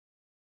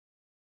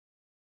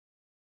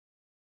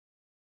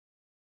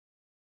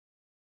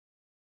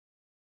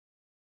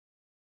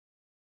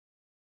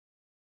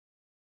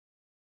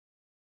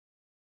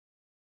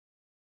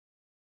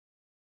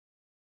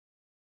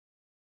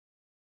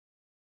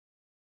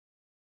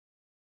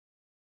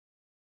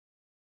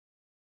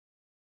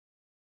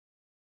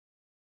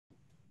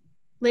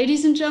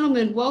Ladies and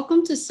gentlemen,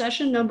 welcome to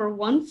session number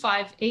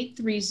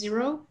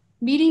 15830,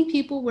 Meeting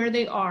People Where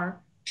They Are,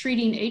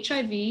 Treating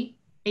HIV,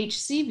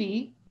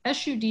 HCV,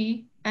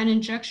 SUD, and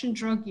Injection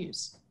Drug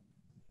Use.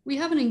 We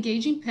have an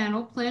engaging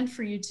panel planned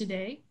for you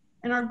today,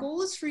 and our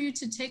goal is for you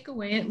to take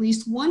away at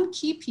least one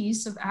key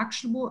piece of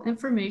actionable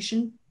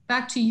information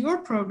back to your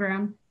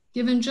program,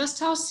 given just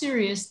how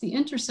serious the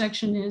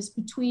intersection is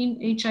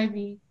between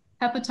HIV,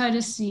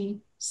 hepatitis C,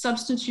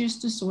 substance use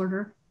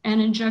disorder, and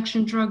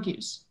injection drug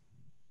use.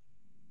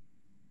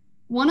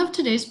 One of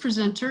today's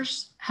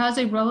presenters has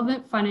a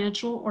relevant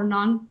financial or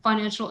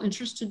non-financial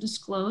interest to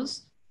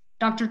disclose.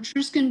 Dr.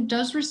 Truskin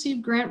does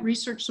receive grant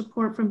research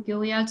support from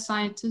Gilead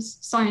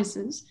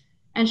Sciences,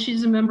 and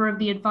she's a member of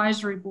the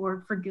advisory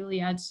board for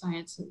Gilead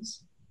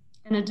Sciences.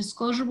 And a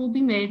disclosure will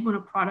be made when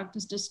a product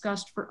is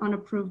discussed for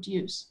unapproved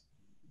use.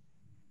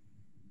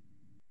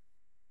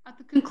 At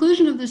the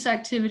conclusion of this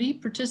activity,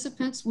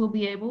 participants will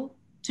be able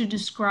to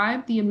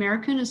describe the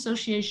American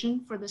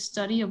Association for the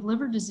Study of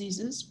Liver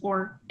Diseases,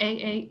 or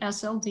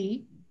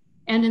AASLD,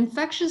 and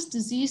Infectious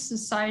Disease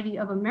Society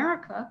of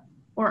America,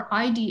 or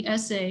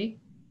IDSA,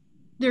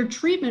 their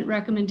treatment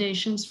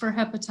recommendations for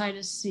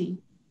hepatitis C.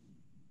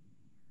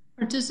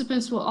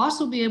 Participants will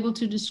also be able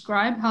to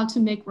describe how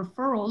to make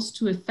referrals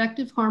to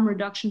effective harm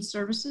reduction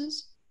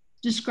services,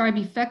 describe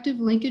effective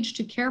linkage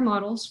to care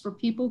models for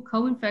people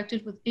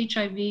co-infected with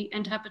HIV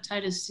and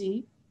hepatitis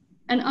C,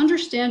 and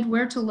understand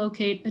where to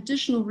locate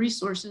additional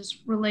resources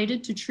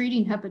related to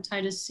treating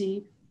hepatitis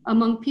C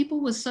among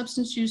people with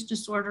substance use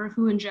disorder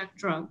who inject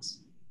drugs.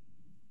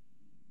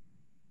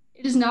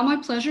 It is now my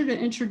pleasure to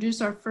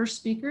introduce our first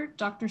speaker,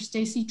 Dr.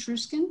 Stacy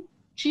Truskin,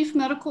 Chief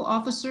Medical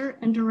Officer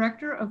and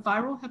Director of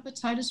Viral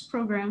Hepatitis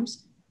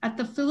Programs at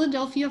the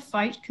Philadelphia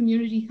Fight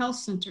Community Health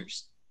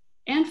Centers,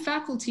 and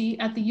faculty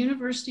at the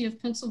University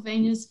of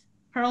Pennsylvania's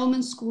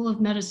Perelman School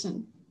of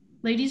Medicine.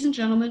 Ladies and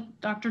gentlemen,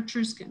 Dr.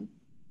 Truskin.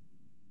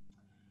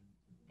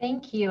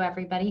 Thank you,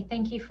 everybody.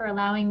 Thank you for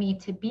allowing me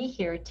to be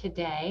here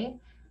today.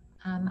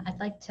 I'd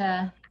like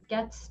to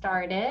get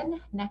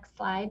started. Next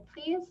slide,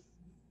 please.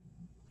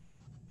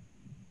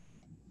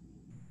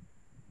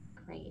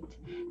 Great.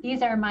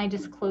 These are my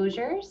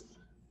disclosures.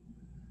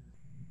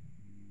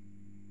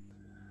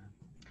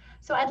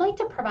 So I'd like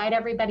to provide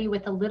everybody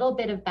with a little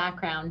bit of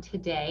background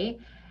today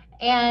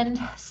and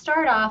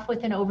start off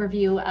with an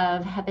overview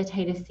of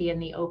hepatitis C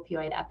and the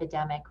opioid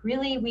epidemic.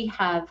 Really, we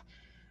have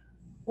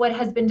what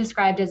has been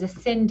described as a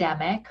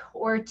syndemic,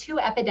 or two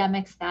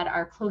epidemics that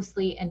are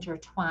closely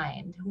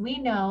intertwined. We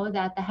know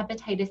that the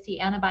hepatitis C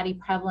antibody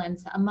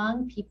prevalence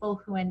among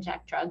people who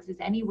inject drugs is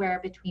anywhere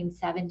between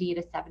 70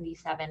 to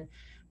 77%,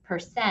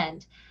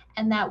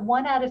 and that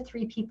 1 out of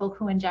 3 people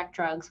who inject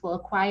drugs will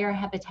acquire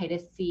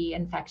hepatitis C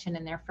infection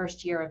in their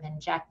first year of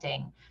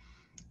injecting.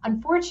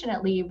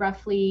 Unfortunately,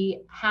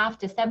 roughly half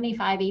to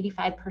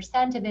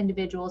 75–85% of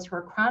individuals who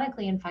are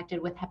chronically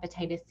infected with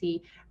hepatitis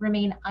C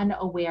remain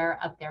unaware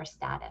of their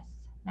status.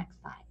 Next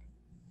slide.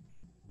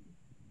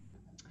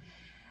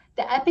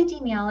 The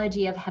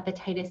epidemiology of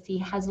hepatitis C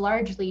has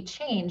largely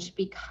changed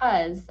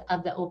because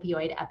of the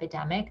opioid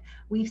epidemic.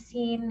 We've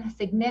seen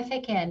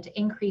significant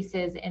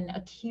increases in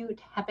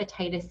acute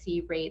hepatitis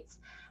C rates,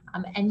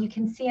 and you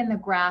can see in the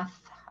graph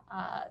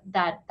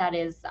that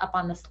is up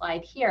on the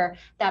slide here,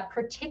 that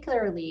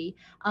particularly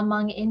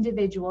among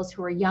individuals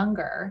who are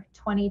younger,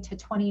 20 to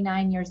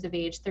 29 years of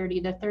age,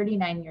 30 to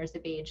 39 years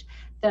of age,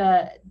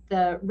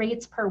 the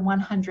rates per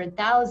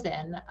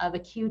 100,000 of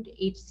acute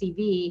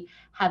HCV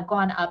have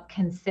gone up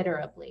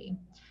considerably.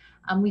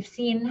 We've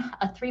seen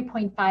a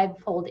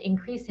 3.5-fold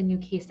increase in new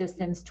cases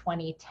since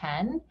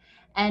 2010.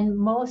 And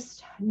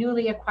most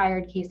newly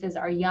acquired cases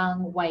are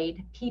young, white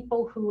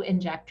people who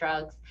inject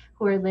drugs,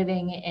 who are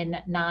living in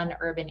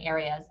non-urban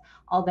areas.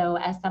 Although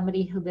as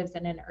somebody who lives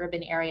in an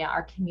urban area,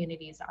 our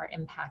communities are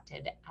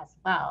impacted as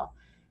well.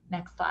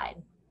 Next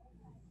slide.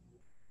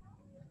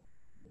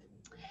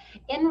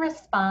 In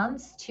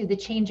response to the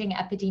changing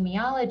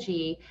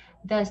epidemiology,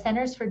 the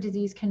Centers for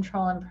Disease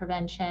Control and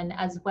Prevention,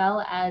 as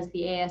well as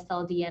the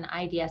AASLD and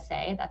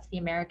IDSA, that's the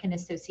American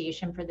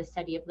Association for the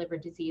Study of Liver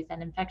Disease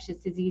and Infectious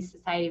Disease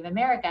Society of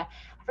America,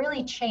 have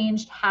really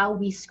changed how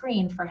we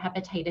screen for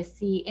hepatitis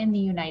C in the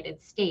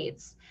United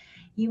States.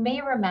 You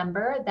may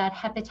remember that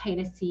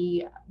hepatitis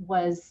C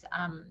was,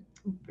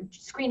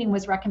 screening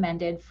was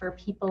recommended for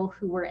people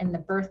who were in the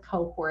birth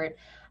cohort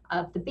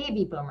of the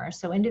baby boomers,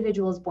 so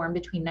individuals born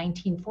between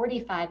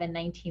 1945 and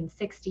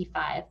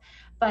 1965.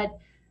 But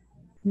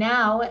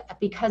now,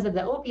 because of the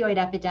opioid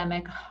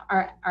epidemic,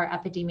 our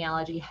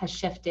epidemiology has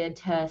shifted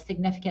to a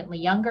significantly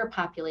younger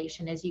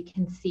population. As you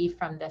can see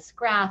from this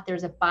graph,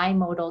 there's a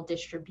bimodal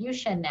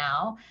distribution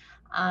now,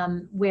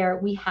 where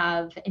we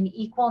have an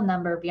equal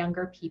number of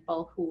younger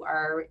people who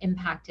are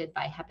impacted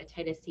by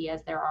hepatitis C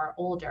as there are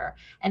older.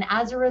 And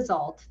as a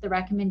result, the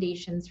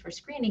recommendations for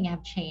screening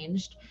have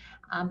changed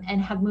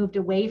and have moved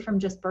away from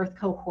just birth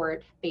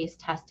cohort-based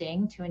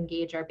testing to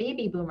engage our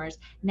baby boomers,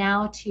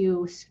 now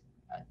to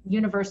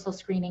universal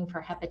screening for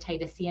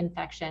hepatitis C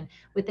infection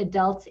with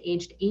adults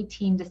aged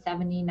 18 to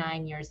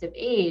 79 years of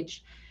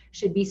age,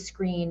 should be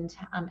screened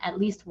at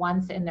least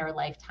once in their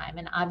lifetime.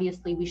 And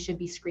obviously we should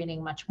be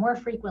screening much more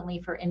frequently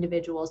for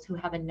individuals who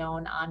have a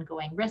known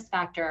ongoing risk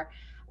factor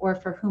or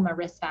for whom a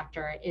risk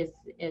factor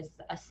is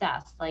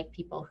assessed, like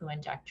people who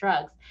inject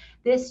drugs.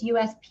 This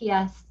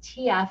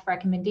USPSTF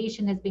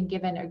recommendation has been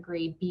given a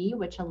grade B,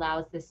 which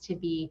allows this to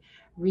be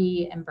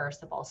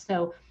reimbursable.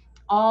 So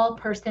all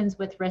persons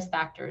with risk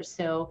factors,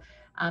 so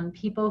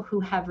people who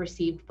have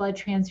received blood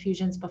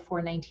transfusions before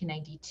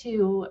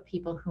 1992,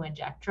 people who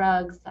inject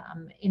drugs,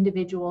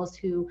 individuals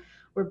who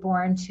were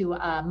born to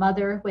a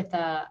mother with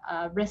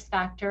a risk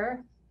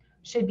factor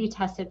should be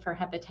tested for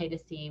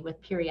hepatitis C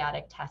with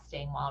periodic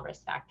testing while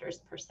risk factors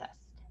persist.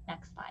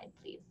 Next slide,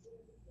 please.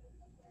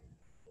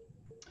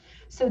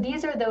 So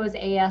these are those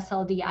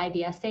ASLD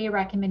IDSA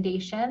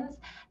recommendations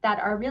that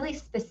are really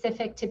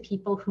specific to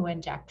people who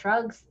inject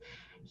drugs.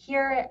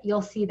 Here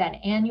you'll see that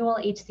annual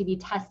HCV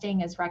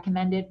testing is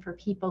recommended for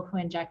people who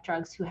inject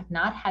drugs who have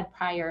not had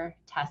prior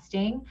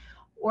testing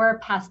or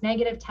past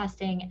negative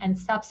testing and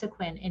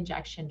subsequent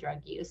injection drug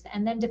use.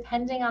 And then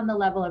depending on the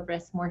level of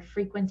risk, more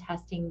frequent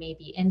testing may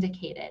be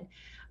indicated.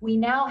 We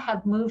now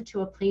have moved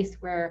to a place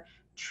where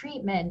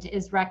treatment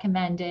is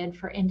recommended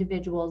for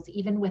individuals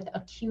even with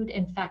acute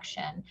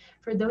infection.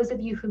 For those of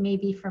you who may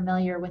be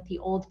familiar with the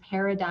old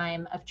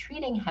paradigm of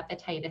treating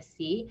hepatitis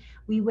C,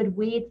 we would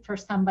wait for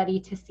somebody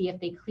to see if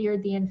they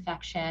cleared the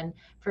infection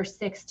for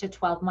 6 to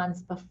 12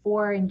 months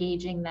before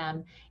engaging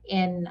them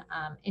in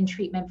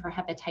treatment for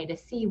hepatitis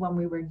C when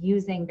we were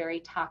using very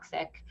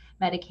toxic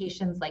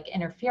medications like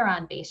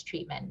interferon-based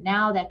treatment.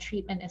 Now that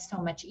treatment is so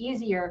much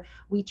easier,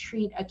 we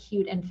treat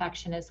acute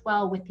infection as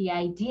well with the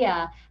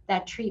idea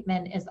that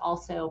treatment is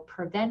also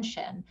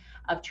prevention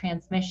of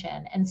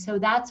transmission. And so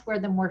that's where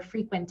the more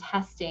frequent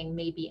testing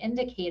may be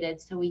indicated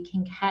so we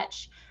can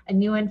catch a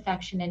new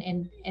infection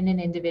in an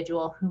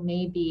individual who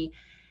may be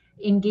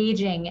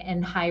engaging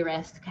in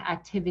high-risk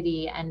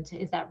activity and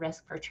is at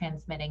risk for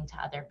transmitting to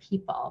other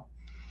people.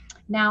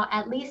 Now,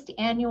 at least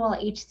annual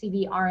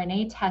HCV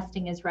RNA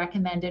testing is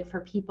recommended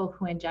for people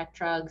who inject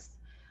drugs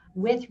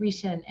with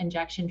recent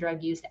injection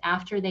drug use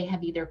after they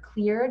have either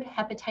cleared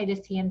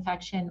hepatitis C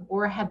infection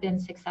or have been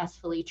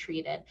successfully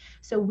treated.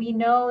 So we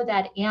know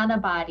that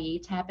antibody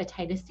to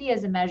hepatitis C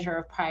is a measure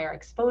of prior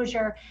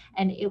exposure,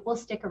 and it will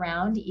stick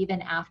around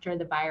even after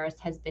the virus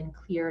has been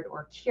cleared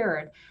or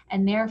cured.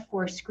 And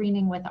therefore,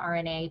 screening with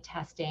RNA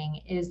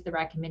testing is the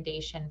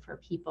recommendation for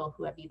people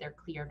who have either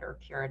cleared or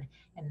cured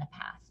in the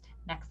past.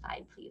 Next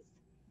slide, please.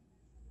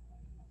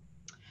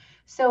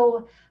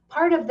 So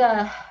part of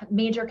the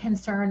major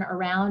concern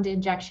around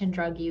injection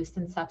drug use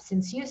and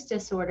substance use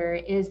disorder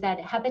is that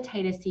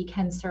hepatitis C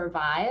can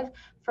survive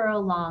for a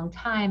long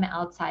time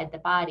outside the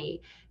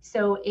body.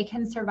 So it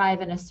can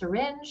survive in a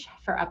syringe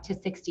for up to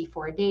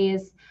 64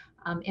 days,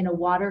 in a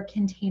water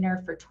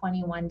container for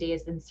 21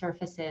 days, and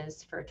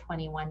surfaces for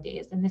 21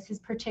 days. And this is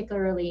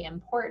particularly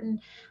important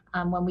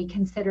when we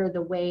consider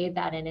the way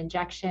that an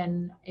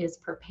injection is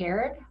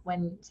prepared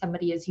when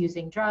somebody is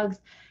using drugs.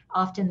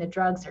 Often the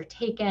drugs are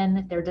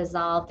taken, they're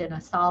dissolved in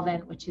a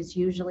solvent, which is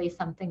usually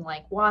something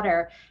like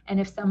water. And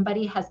if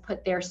somebody has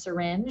put their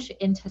syringe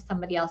into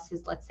somebody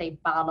else's, let's say,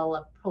 bottle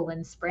of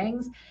Poland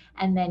Springs,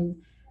 and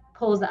then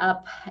pulls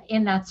up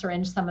in that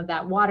syringe some of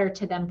that water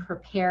to then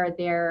prepare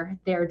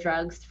their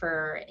drugs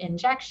for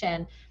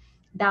injection,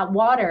 that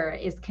water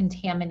is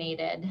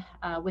contaminated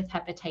with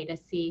hepatitis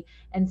C.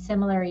 And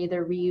similar,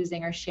 either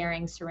reusing or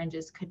sharing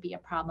syringes could be a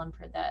problem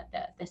for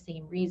the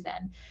same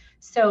reason.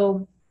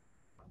 So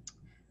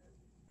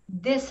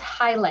this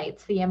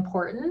highlights the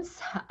importance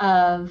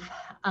of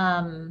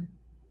harm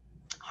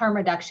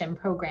reduction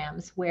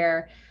programs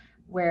where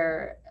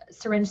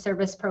syringe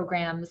service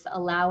programs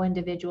allow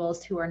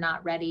individuals who are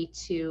not ready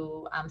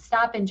to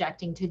stop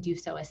injecting to do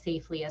so as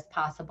safely as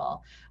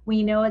possible.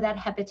 We know that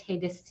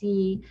hepatitis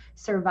C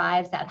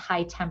survives at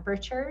high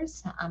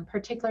temperatures,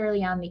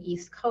 particularly on the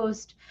East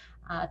Coast.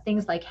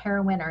 Things like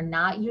heroin are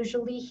not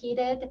usually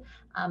heated,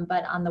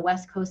 but on the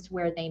West Coast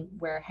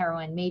where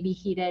heroin may be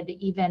heated,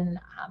 even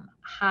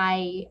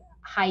high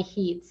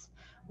heats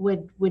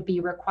would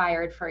be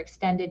required for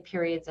extended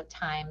periods of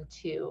time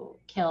to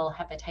kill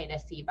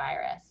hepatitis C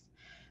virus.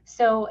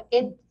 So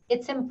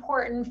it's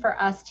important for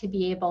us to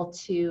be able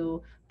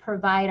to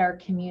provide our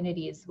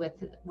communities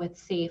with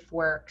safe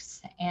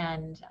works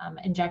and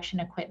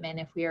injection equipment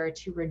if we are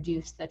to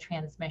reduce the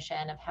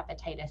transmission of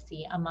hepatitis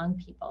C among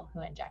people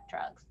who inject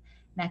drugs.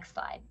 Next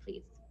slide,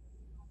 please.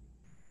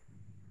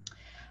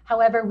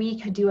 However, we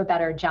could do a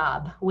better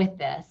job with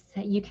this.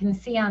 You can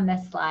see on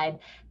this slide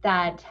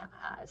that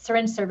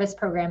syringe service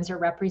programs are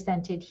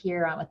represented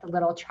here with the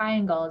little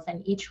triangles,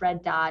 and each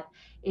red dot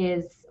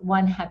is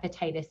one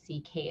hepatitis C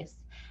case.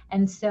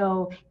 And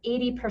so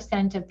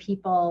 80% of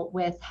people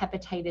with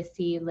hepatitis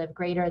C live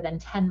greater than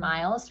 10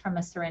 miles from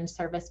a syringe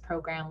service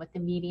program, with the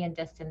median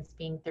distance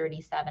being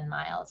 37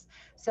 miles.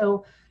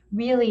 So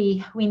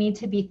really, we need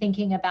to be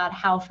thinking about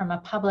how, from a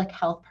public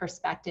health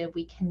perspective,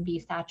 we can be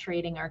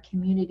saturating our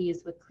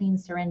communities with clean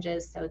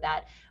syringes so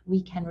that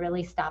we can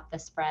really stop the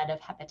spread of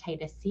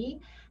hepatitis C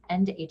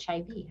and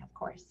HIV, of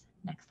course.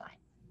 Next slide.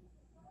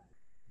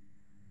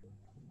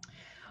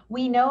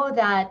 We know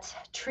that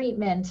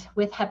treatment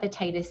with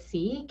hepatitis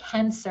C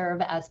can serve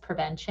as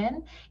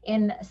prevention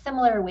in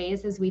similar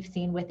ways as we've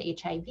seen with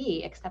HIV,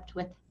 except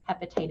with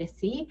hepatitis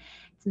C.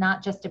 It's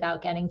not just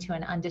about getting to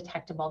an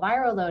undetectable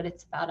viral load,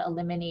 it's about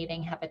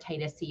eliminating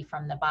hepatitis C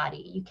from the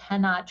body. You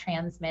cannot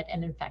transmit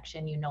an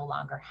infection you no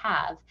longer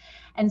have.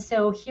 And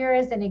so here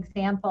is an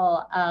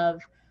example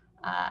of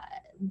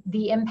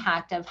the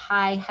impact of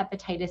high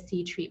hepatitis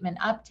C treatment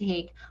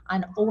uptake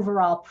on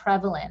overall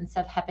prevalence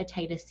of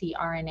hepatitis C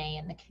RNA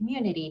in the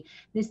community.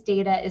 This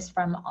data is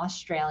from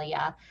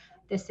Australia.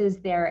 This is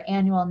their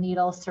annual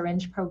needle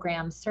syringe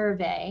program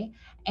survey.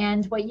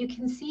 And what you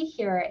can see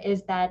here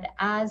is that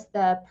as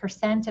the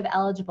percent of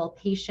eligible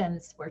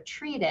patients were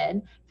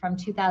treated from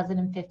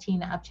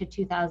 2015 up to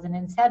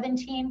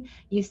 2017,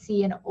 you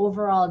see an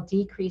overall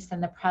decrease in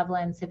the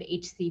prevalence of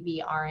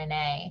HCV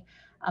RNA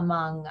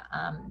among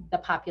the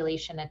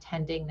population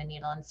attending the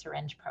needle and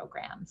syringe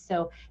program.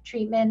 So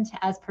treatment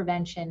as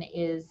prevention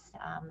is,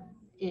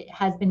 it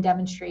has been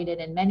demonstrated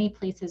in many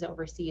places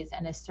overseas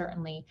and is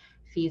certainly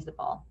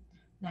feasible.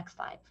 Next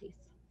slide, please.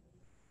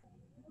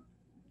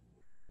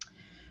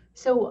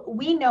 So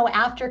we know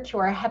after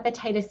cure,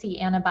 hepatitis C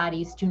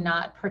antibodies do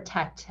not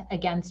protect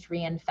against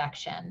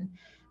reinfection.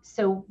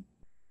 So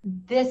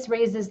this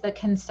raises the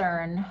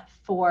concern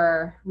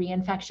for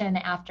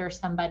reinfection after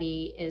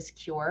somebody is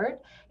cured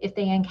if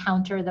they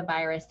encounter the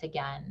virus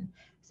again.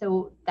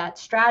 So that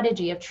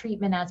strategy of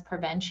treatment as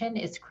prevention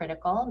is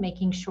critical,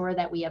 making sure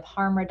that we have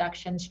harm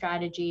reduction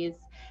strategies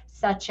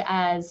such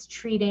as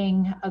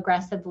treating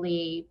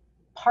aggressively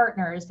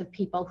partners of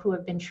people who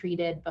have been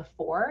treated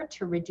before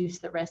to reduce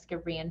the risk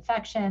of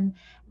reinfection, and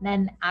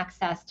then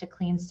access to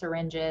clean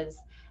syringes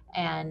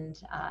and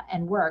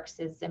works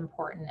is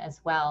important as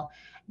well.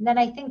 And then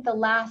I think the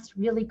last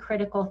really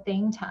critical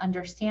thing to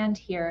understand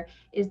here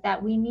is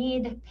that we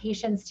need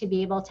patients to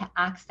be able to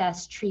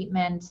access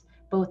treatment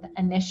both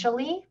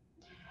initially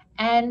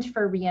and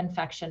for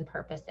reinfection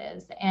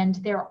purposes. And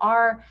there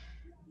are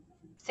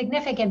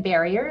significant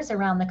barriers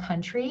around the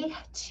country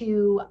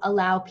to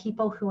allow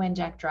people who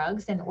inject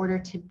drugs in order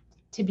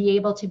to be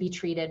able to be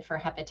treated for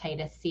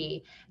hepatitis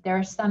C. There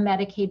are some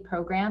Medicaid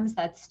programs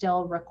that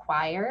still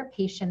require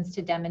patients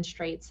to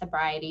demonstrate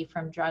sobriety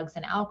from drugs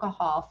and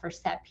alcohol for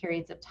set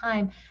periods of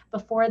time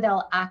before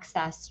they'll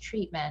access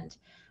treatment.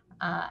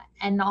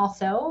 And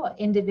also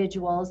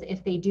individuals,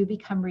 if they do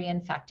become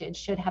reinfected,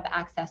 should have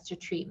access to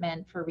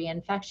treatment for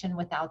reinfection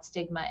without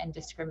stigma and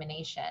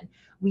discrimination.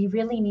 We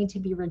really need to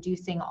be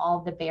reducing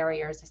all the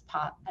barriers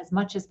as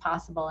much as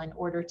possible in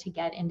order to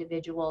get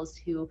individuals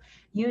who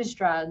use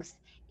drugs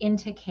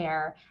into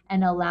care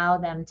and allow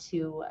them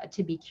to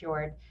be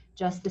cured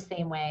just the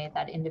same way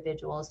that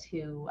individuals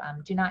who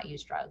do not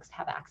use drugs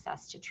have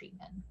access to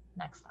treatment.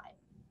 Next slide.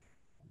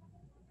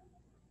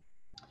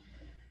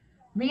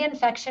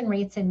 Reinfection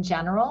rates in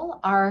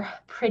general are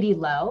pretty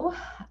low.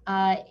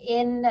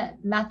 In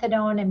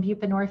methadone and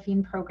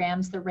buprenorphine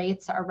programs, the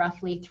rates are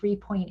roughly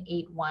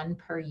 3.81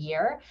 per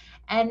year.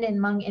 And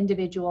among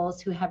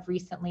individuals who have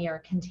recently or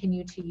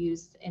continue to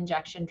use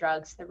injection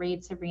drugs, the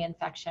rates of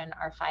reinfection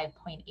are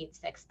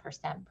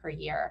 5.86% per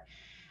year.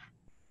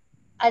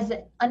 As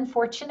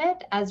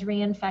unfortunate as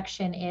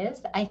reinfection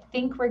is, I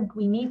think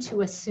we need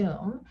to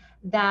assume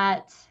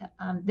that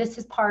this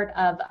is part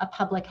of a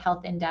public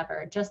health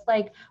endeavor. Just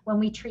like when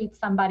we treat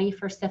somebody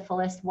for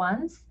syphilis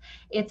once,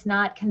 it's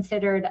not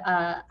considered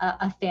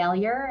a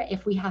failure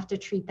if we have to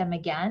treat them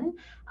again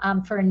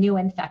for a new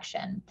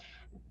infection.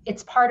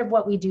 It's part of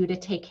what we do to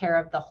take care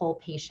of the whole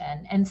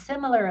patient. And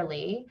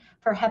similarly,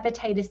 for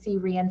hepatitis C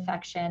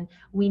reinfection,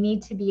 we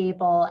need to be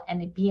able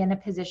and be in a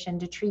position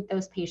to treat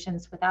those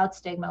patients without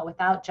stigma,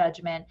 without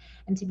judgment,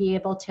 and to be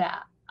able to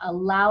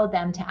allow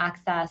them to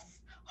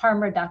access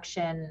harm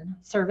reduction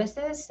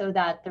services so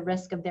that the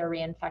risk of their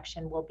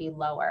reinfection will be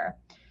lower.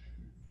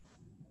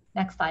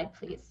 Next slide,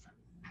 please.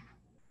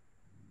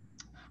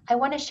 I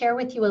want to share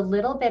with you a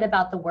little bit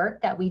about the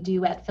work that we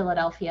do at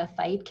Philadelphia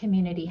Fight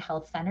Community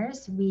Health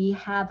Centers. We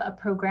have a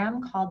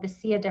program called the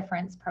See a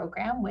Difference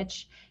program,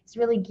 which is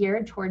really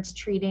geared towards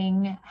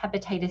treating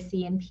hepatitis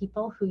C in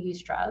people who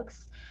use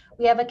drugs.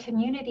 We have a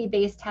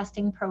community-based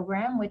testing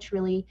program, which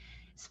really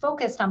is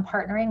focused on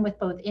partnering with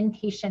both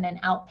inpatient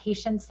and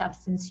outpatient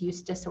substance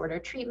use disorder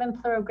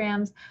treatment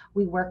programs.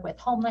 We work with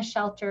homeless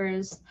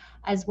shelters,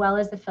 as well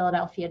as the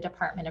Philadelphia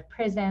Department of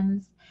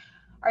Prisons.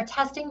 Our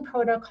testing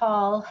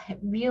protocol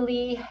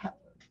really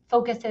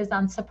focuses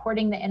on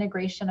supporting the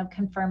integration of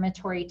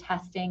confirmatory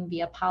testing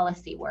via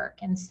policy work.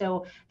 And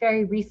so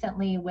very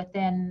recently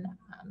within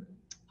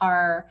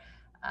our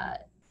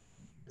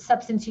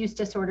substance use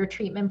disorder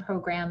treatment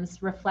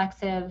programs,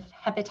 reflexive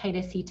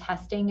hepatitis C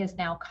testing is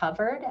now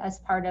covered as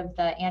part of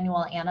the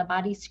annual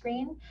antibody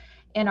screen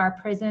in our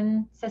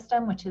prison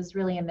system, which is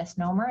really a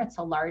misnomer. It's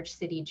a large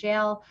city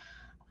jail.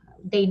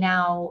 They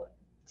now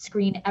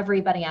screen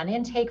everybody on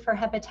intake for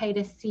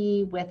hepatitis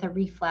C with a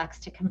reflex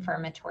to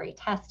confirmatory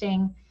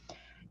testing.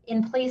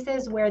 In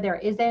places where there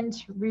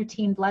isn't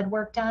routine blood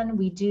work done,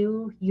 we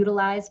do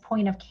utilize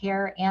point of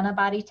care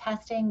antibody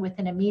testing with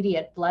an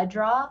immediate blood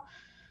draw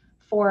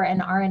for an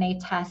RNA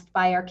test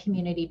by our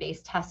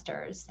community-based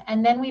testers.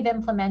 And then we've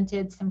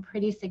implemented some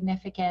pretty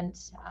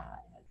significant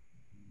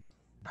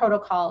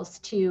protocols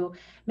to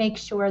make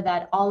sure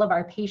that all of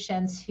our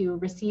patients who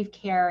receive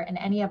care in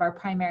any of our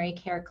primary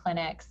care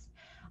clinics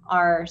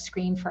are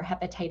screened for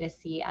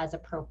hepatitis C as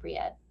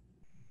appropriate.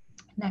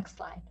 Next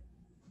slide.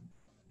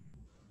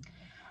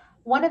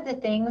 One of the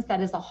things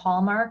that is a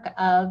hallmark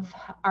of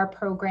our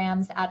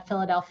programs at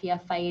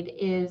Philadelphia PWID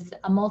is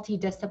a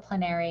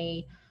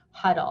multidisciplinary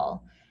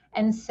huddle.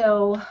 And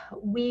so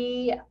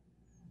we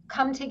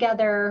come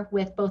together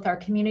with both our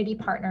community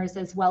partners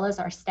as well as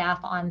our staff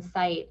on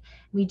site.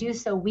 We do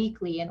so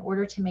weekly in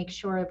order to make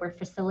sure we're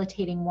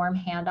facilitating warm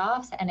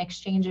handoffs and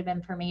exchange of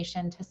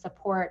information to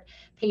support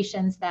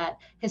patients that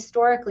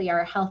historically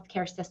our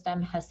healthcare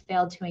system has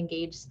failed to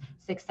engage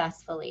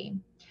successfully.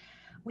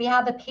 We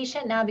have a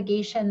patient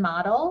navigation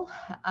model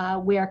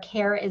where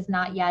care is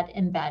not yet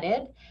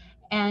embedded,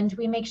 and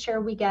we make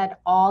sure we get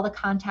all the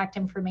contact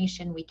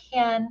information we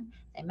can.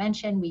 As I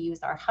mentioned, we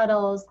use our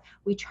huddles.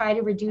 We try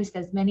to reduce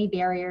as many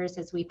barriers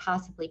as we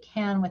possibly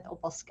can with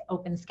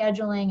open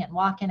scheduling and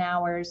walk-in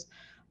hours.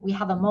 We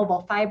have a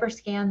mobile fiber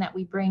scan that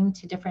we bring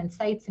to different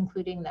sites,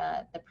 including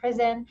the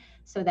prison,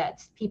 so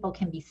that people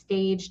can be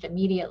staged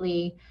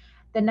immediately.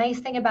 The nice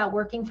thing about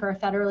working for a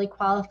federally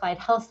qualified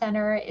health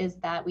center is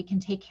that we can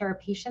take care of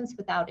patients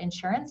without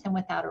insurance and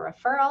without a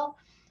referral.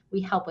 We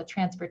help with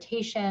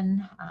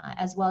transportation,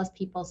 as well as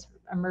people's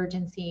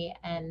emergency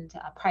and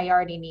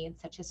priority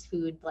needs, such as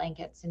food,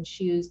 blankets, and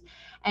shoes.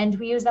 And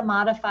we use a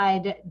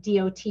modified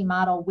DOT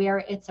model where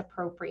it's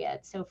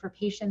appropriate. So for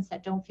patients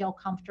that don't feel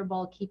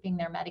comfortable keeping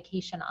their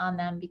medication on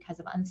them because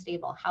of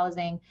unstable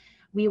housing,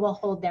 we will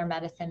hold their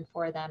medicine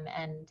for them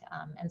and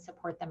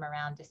support them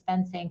around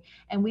dispensing.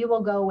 And we will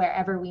go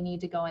wherever we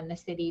need to go in the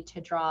city to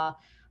draw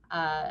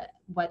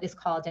what is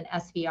called an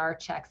SVR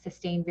check,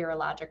 sustained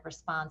virologic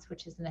response,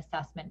 which is an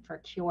assessment for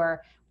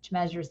cure, which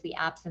measures the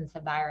absence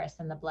of virus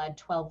in the blood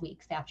 12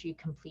 weeks after you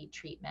complete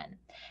treatment.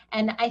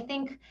 And I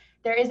think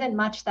there isn't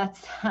much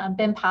that's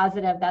been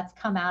positive that's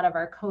come out of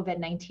our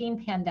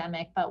COVID-19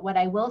 pandemic, but what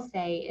I will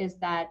say is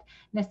that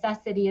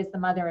necessity is the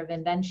mother of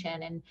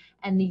invention,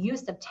 and the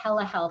use of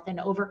telehealth and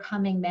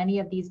overcoming many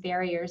of these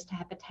barriers to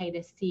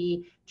hepatitis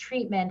C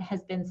treatment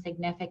has been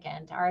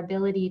significant. Our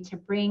ability to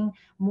bring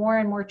more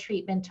and more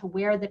treatment to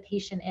where the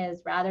patient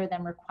is rather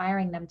than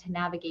requiring them to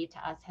navigate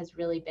to us has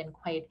really been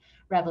quite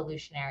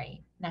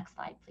revolutionary. Next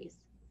slide, please.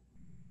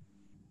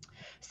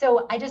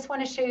 So I just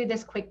want to show you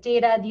this quick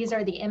data. These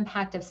are the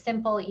impact of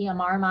simple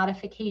EMR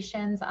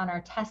modifications on our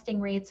testing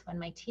rates. When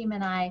my team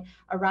and I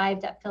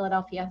arrived at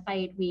Philadelphia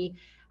PWID, we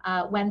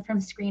went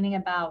from screening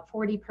about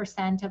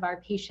 40% of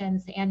our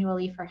patients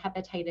annually for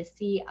hepatitis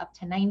C up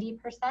to 90%.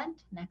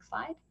 Next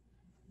slide.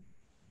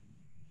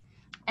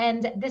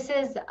 And this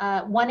is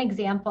one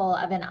example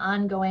of an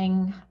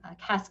ongoing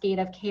cascade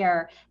of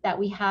care that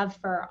we have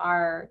for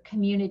our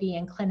community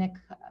and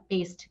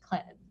clinic-based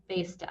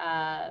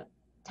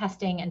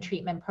testing and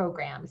treatment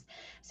programs.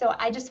 So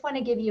I just want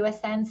to give you a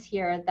sense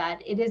here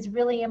that it is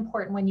really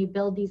important when you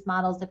build these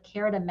models of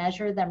care to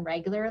measure them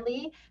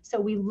regularly.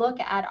 So we look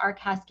at our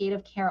cascade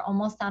of care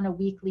almost on a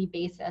weekly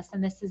basis.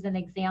 And this is an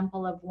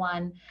example of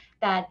one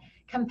that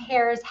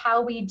compares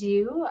how we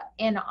do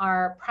in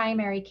our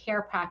primary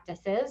care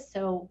practices.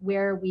 So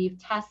where we've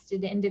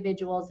tested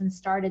individuals and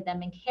started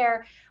them in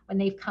care, when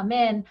they've come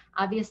in,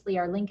 obviously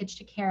our linkage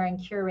to care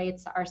and cure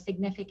rates are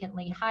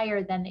significantly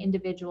higher than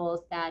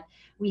individuals that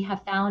we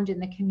have found in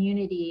the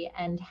community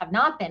and have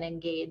not been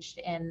engaged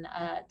in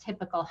a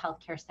typical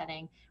healthcare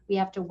setting. We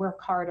have to work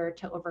harder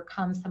to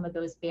overcome some of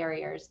those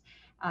barriers,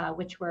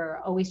 which we're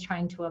always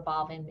trying to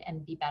evolve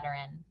and be better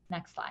in.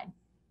 Next slide.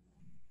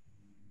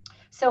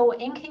 So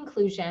in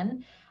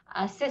conclusion,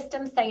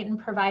 system, site, and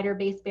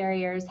provider-based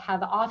barriers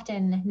have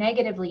often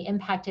negatively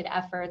impacted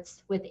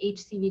efforts with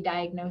HCV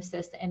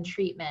diagnosis and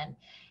treatment.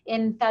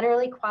 In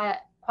federally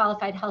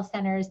qualified health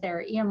centers, there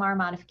are EMR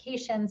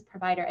modifications,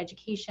 provider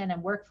education,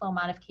 and workflow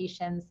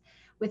modifications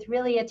with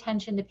really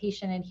attention to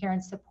patient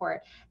adherence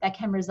support that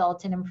can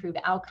result in improved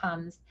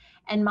outcomes.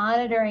 And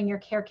monitoring your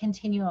care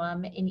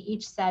continuum in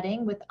each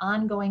setting with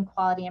ongoing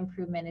quality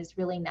improvement is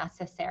really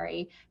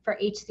necessary for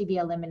HCV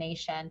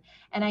elimination.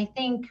 And I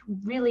think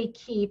really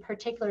key,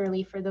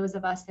 particularly for those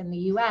of us in the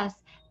US,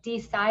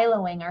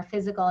 de-siloing our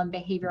physical and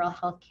behavioral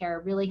health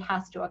care really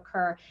has to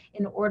occur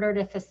in order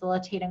to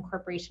facilitate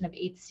incorporation of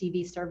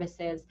HCV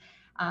services,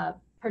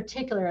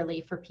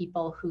 particularly for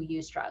people who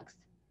use drugs.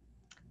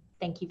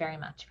 Thank you very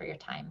much for your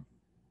time.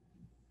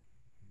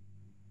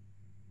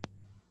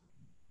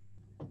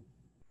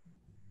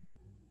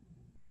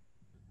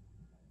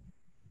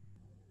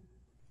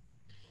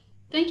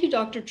 Thank you,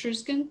 Dr.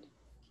 Truskin.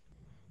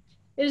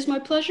 It is my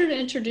pleasure to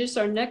introduce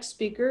our next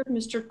speaker,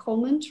 Mr.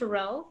 Coleman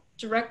Terrell,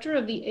 Director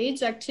of the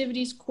AIDS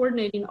Activities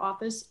Coordinating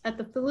Office at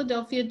the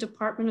Philadelphia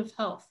Department of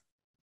Health.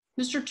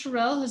 Mr.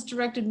 Terrell has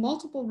directed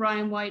multiple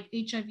Ryan White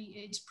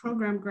HIV/AIDS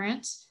program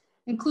grants,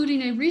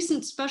 including a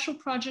recent Special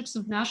Projects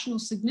of National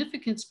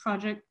Significance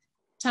project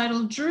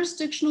titled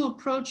Jurisdictional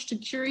Approach to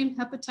Curing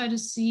Hepatitis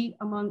C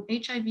Among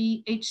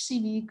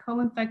HIV/HCV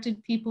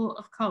Co-Infected People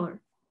of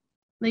Color.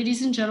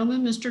 Ladies and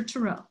gentlemen, Mr.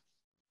 Terrell.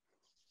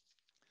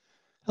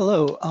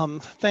 Hello,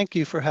 thank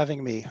you for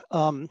having me.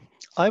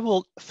 I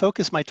will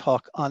focus my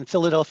talk on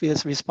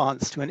Philadelphia's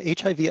response to an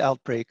HIV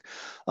outbreak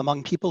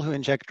among people who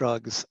inject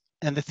drugs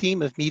and the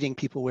theme of meeting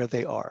people where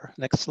they are.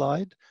 Next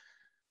slide.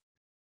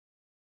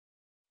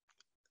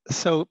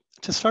 So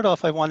to start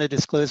off, I want to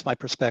disclose my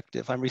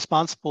perspective. I'm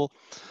responsible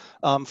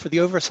for the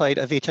oversight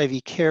of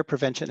HIV care,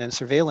 prevention, and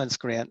surveillance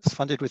grants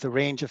funded with a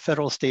range of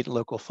federal, state, and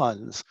local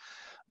funds.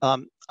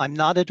 I'm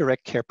not a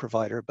direct care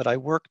provider, but I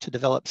work to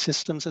develop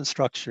systems and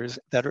structures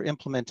that are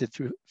implemented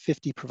through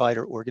 50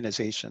 provider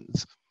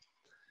organizations.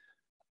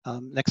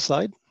 Next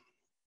slide.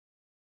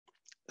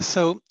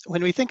 So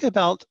when we think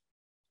about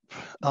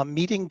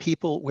meeting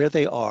people where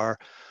they are,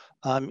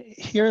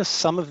 here are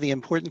some of the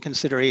important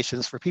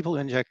considerations for people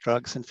who inject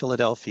drugs in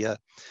Philadelphia.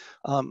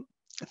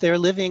 They're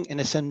living in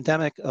a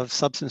endemic of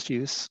substance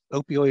use,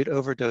 opioid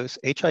overdose,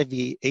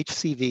 HIV,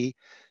 HCV,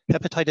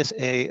 hepatitis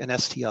A, and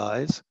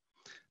STIs.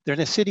 They're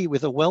in a city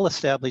with a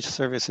well-established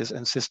services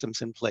and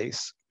systems in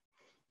place.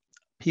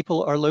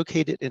 People are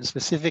located in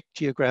specific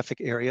geographic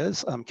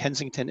areas.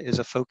 Kensington is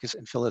a focus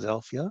in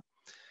Philadelphia.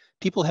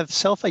 People have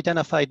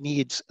self-identified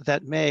needs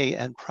that may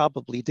and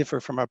probably differ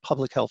from our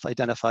public health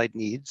identified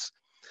needs.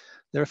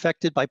 They're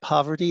affected by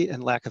poverty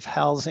and lack of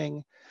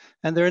housing,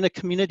 and they're in a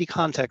community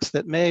context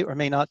that may or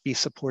may not be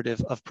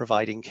supportive of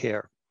providing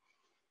care.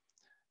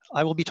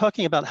 I will be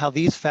talking about how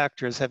these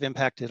factors have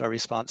impacted our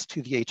response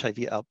to the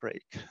HIV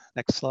outbreak.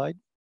 Next slide.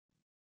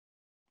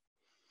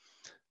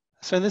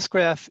 So in this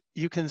graph,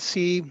 you can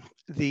see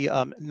the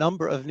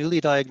number of newly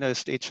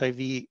diagnosed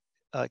HIV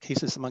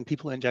cases among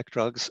people who inject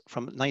drugs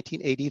from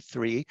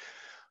 1983.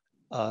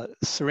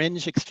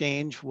 Syringe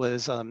exchange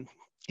was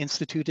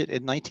instituted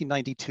in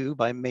 1992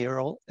 by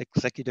mayoral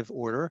executive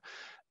order,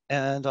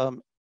 and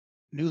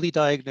newly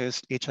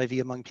diagnosed HIV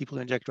among people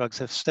who inject drugs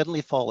have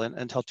steadily fallen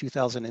until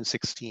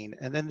 2016.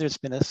 And then there's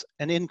been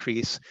an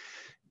increase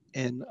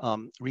in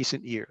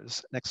recent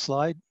years. Next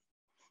slide.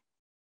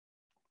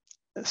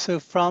 So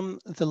from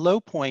the low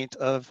point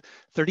of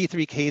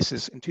 33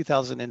 cases in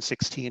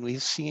 2016,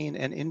 we've seen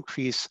an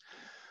increase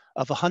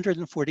of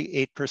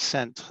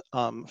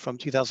 148% from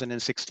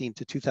 2016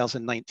 to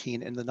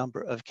 2019 in the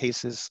number of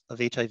cases of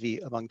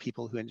HIV among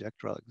people who inject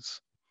drugs.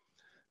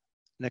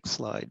 Next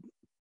slide.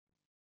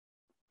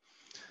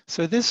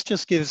 So this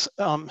just gives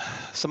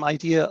some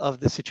idea of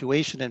the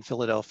situation in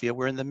Philadelphia.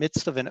 We're in the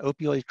midst of an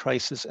opioid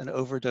crisis and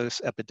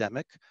overdose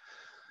epidemic.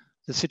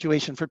 The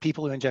situation for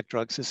people who inject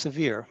drugs is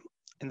severe.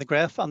 In the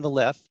graph on the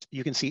left,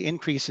 you can see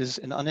increases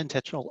in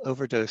unintentional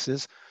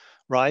overdoses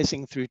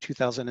rising through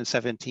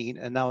 2017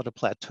 and now at a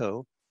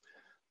plateau.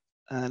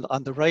 And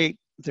on the right,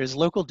 there's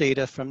local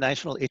data from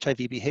National HIV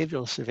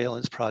Behavioral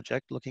Surveillance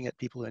Project looking at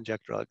people who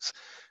inject drugs.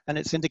 And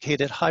it's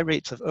indicated high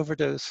rates of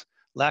overdose,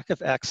 lack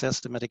of access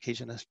to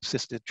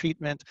medication-assisted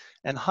treatment,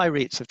 and high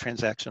rates of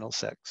transactional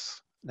sex.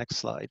 Next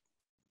slide.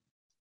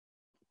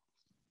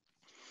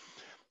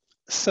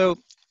 So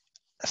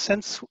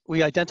since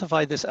we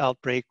identified this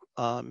outbreak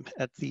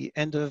at the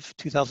end of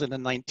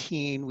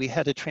 2019, we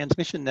had a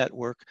transmission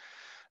network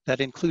that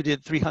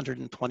included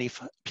 320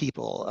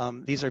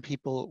 people. These are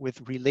people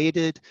with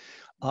related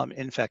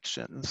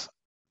infections.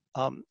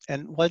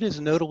 And what is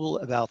notable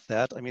about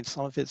that, I mean,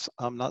 some of it's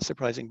not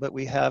surprising, but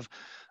we have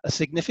a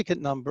significant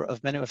number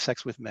of men who have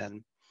sex with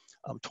men.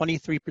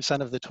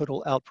 23% of the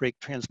total outbreak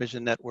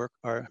transmission network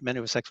are men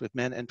who have sex with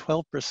men, and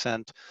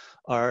 12%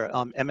 are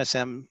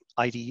MSM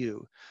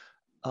IDU.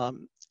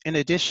 In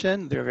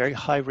addition, there are very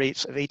high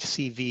rates of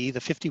HCV.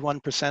 The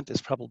 51%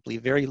 is probably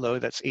very low.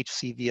 That's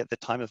HCV at the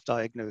time of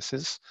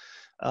diagnosis.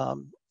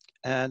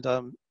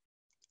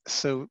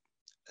 So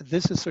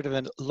this is sort of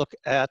a look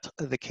at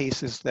the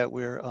cases that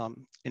we're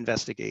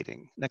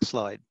investigating. Next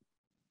slide.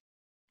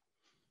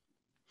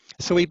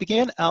 So we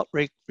began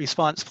outbreak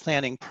response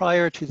planning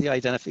prior to the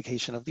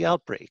identification of the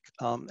outbreak.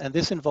 And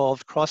this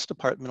involved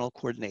cross-departmental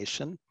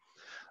coordination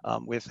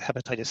with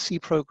hepatitis C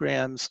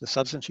programs, the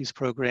substance use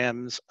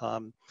programs,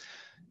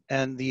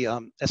 and the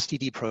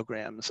STD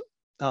programs.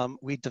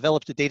 We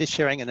developed a data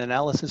sharing and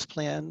analysis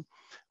plan.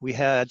 We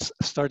had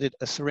started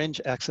a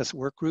syringe access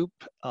work group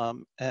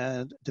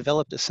and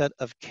developed a set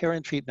of care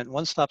and treatment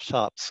one-stop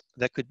shops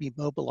that could be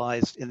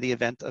mobilized in the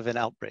event of an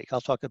outbreak.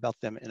 I'll talk about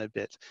them in a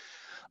bit.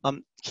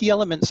 Key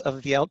elements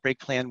of the outbreak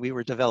plan we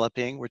were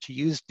developing were to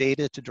use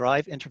data to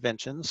drive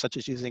interventions, such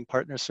as using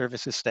partner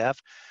services staff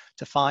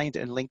to find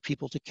and link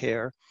people to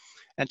care,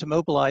 and to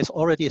mobilize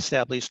already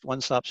established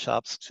one-stop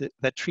shops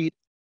that treat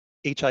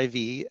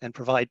HIV and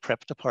provide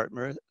PrEP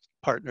to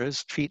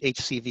partners, treat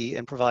HCV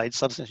and provide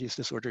substance use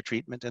disorder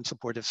treatment and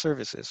supportive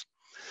services.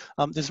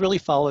 This really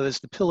follows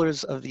the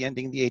pillars of the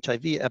Ending the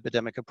HIV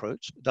Epidemic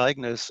approach: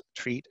 diagnose,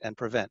 treat, and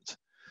prevent.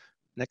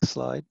 Next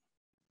slide.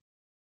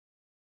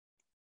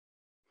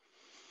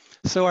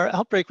 So our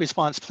outbreak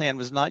response plan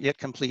was not yet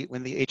complete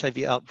when the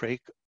HIV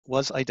outbreak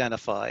was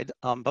identified,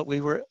 but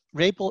we were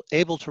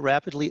able to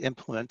rapidly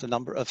implement a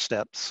number of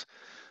steps.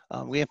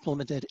 We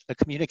implemented a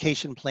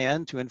communication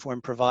plan to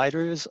inform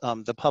providers,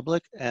 the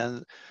public,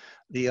 and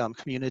the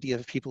community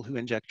of people who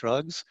inject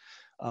drugs.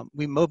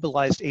 We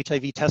mobilized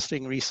HIV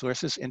testing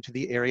resources into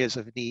the areas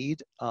of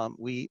need.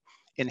 We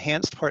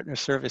enhanced partner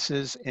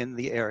services in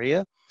the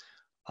area.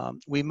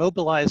 We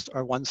mobilized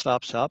our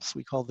one-stop shops.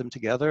 We called them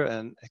together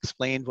and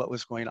explained what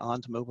was going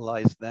on to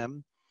mobilize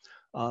them.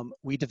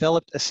 We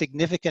developed a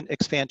significant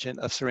expansion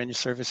of syringe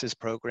services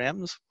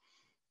programs.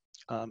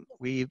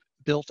 We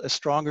built a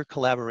stronger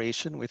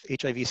collaboration with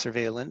HIV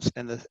surveillance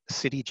and the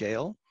city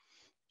jail.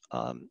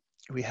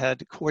 We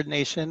had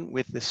coordination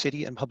with the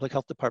city and public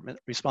health department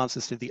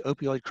responses to the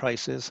opioid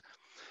crisis,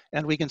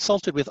 and we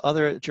consulted with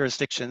other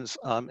jurisdictions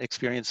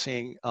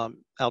experiencing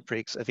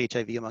outbreaks of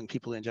HIV among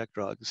people who inject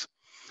drugs.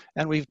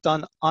 And we've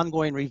done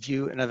ongoing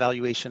review and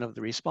evaluation of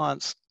the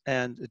response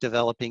and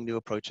developing new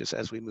approaches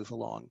as we move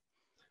along.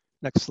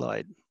 Next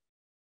slide.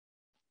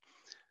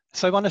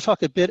 So I want to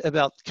talk a bit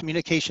about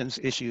communications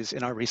issues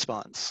in our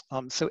response.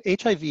 So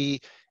HIV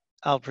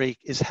outbreak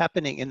is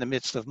happening in the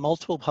midst of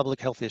multiple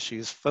public health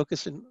issues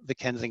focused in the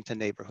Kensington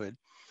neighborhood.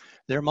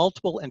 There are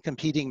multiple and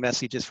competing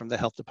messages from the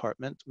health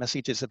department,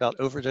 messages about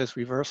overdose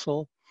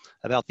reversal,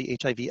 about the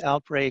HIV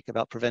outbreak,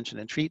 about prevention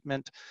and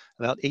treatment,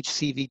 about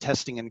HCV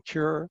testing and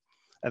cure,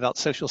 about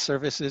social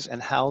services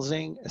and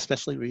housing,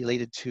 especially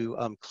related to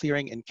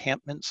clearing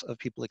encampments of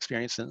people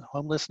experiencing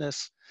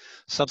homelessness,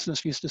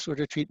 substance use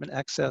disorder treatment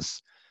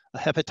access, a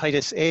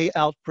hepatitis A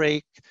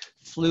outbreak,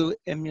 flu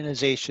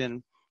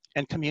immunization,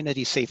 and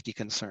community safety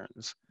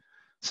concerns.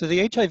 So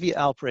the HIV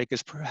outbreak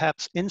is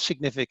perhaps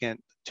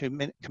insignificant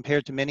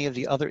compared to many of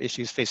the other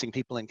issues facing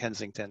people in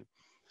Kensington.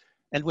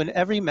 And when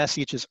every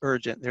message is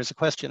urgent, there's a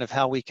question of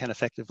how we can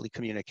effectively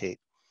communicate.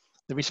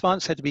 The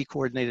response had to be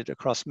coordinated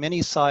across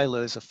many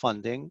silos of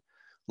funding,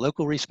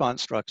 local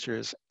response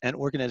structures, and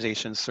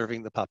organizations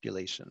serving the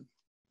population.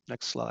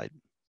 Next slide.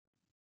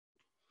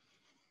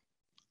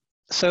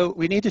 So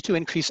we needed to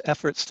increase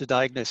efforts to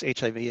diagnose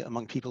HIV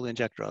among people who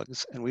inject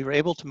drugs, and we were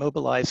able to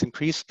mobilize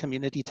increased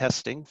community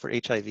testing for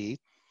HIV,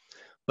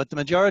 but the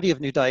majority of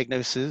new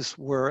diagnoses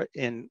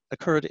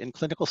occurred in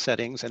clinical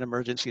settings and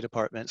emergency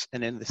departments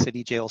and in the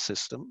city jail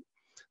system.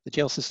 The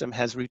jail system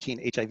has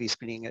routine HIV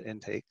screening at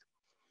intake.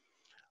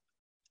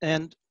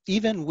 And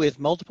even with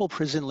multiple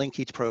prison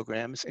linkage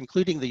programs,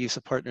 including the use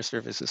of partner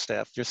services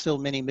staff, there's still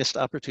many missed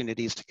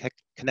opportunities to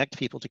connect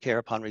people to care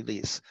upon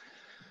release.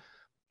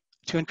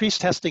 To increase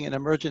testing in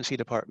emergency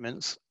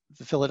departments,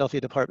 the Philadelphia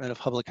Department of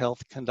Public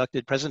Health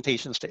conducted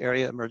presentations to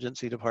area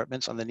emergency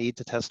departments on the need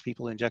to test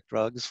people who inject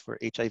drugs for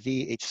HIV,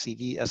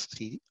 HCV,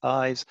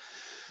 STIs,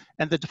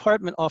 and the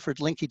department offered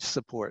linkage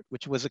support,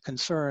 which was a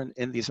concern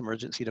in these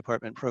emergency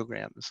department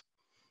programs.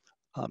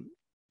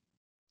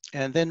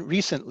 And then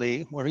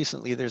more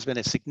recently, there's been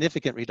a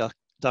significant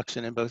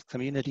reduction in both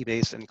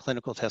community-based and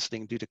clinical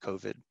testing due to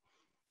COVID.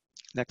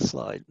 Next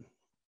slide.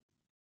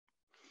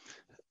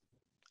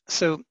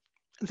 So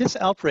this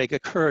outbreak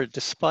occurred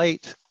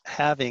despite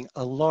having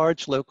a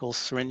large local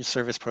syringe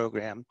service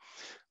program,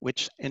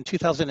 which in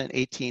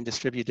 2018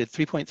 distributed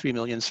 3.3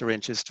 million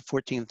syringes to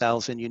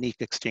 14,000 unique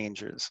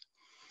exchangers.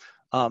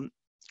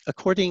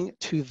 According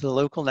to the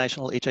local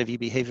National HIV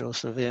Behavioral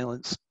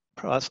Surveillance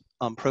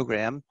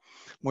Program,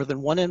 more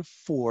than 1 in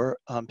 4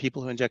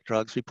 people who inject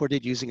drugs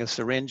reported using a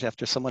syringe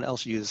after someone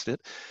else used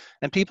it,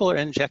 and people are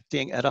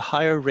injecting at a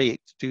higher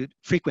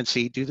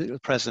frequency due to the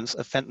presence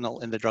of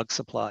fentanyl in the drug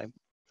supply.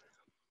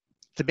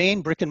 The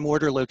main brick and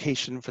mortar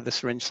location for the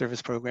syringe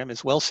service program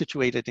is well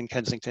situated in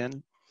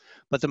Kensington,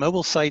 but the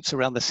mobile sites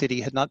around the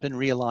city had not been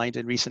realigned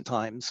in recent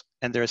times,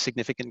 and there are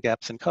significant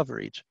gaps in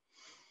coverage.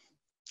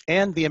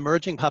 And the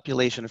emerging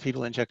population of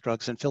people who inject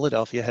drugs in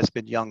Philadelphia has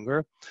been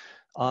younger,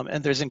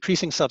 and there's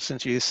increasing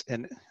substance use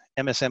in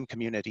MSM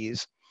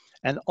communities.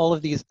 And all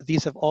of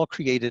these have all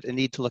created a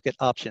need to look at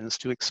options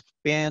to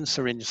expand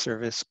syringe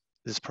services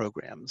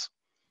programs.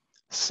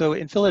 So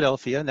in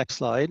Philadelphia, next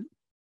slide,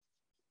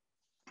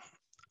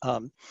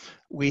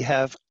 we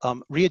have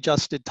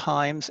readjusted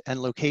times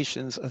and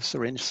locations of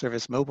syringe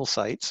service mobile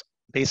sites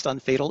based on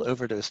fatal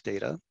overdose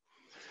data.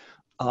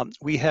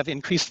 We have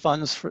increased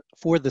funds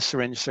for the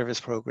syringe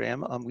service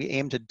program. We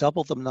aim to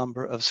double the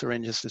number of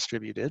syringes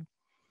distributed.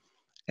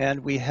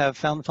 And we have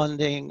found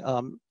funding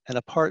and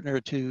a partner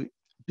to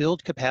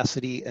build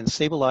capacity and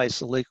stabilize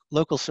the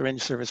local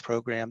syringe service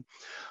program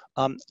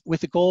with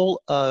the goal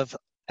of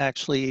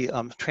actually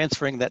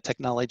transferring that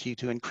technology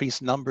to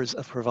increase numbers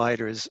of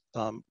providers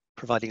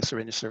providing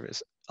syringe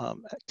service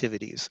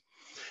activities.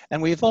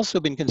 And we've also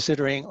been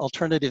considering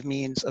alternative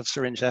means of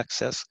syringe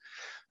access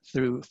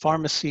through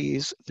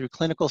pharmacies, through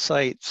clinical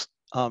sites,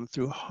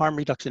 through harm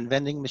reduction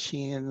vending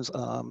machines,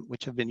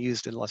 which have been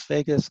used in Las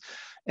Vegas,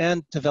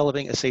 and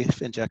developing a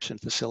safe injection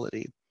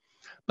facility.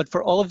 But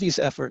for all of these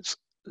efforts,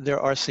 there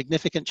are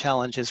significant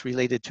challenges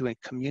related to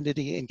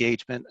community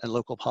engagement and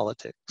local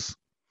politics.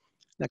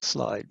 Next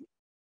slide.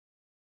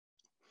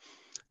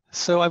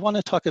 So I want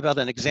to talk about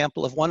an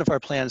example of one of our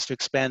plans to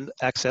expand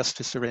access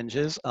to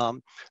syringes,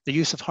 the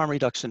use of harm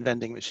reduction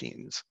vending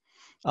machines.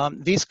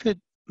 These could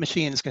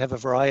machines can have a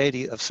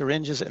variety of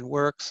syringes and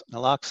works,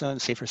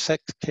 naloxone, safer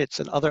sex kits,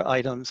 and other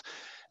items,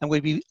 and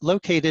would be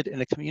located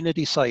in a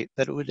community site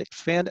that would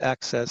expand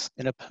access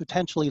in a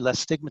potentially less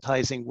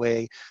stigmatizing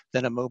way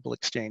than a mobile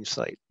exchange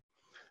site.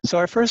 So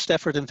our first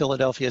effort in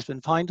Philadelphia has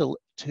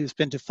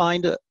been to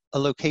find a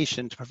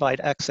location to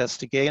provide access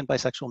to gay and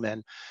bisexual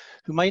men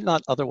who might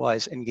not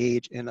otherwise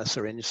engage in a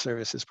syringe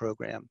services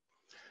program.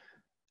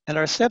 And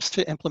our steps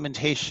to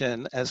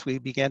implementation, as we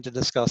began to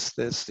discuss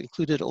this,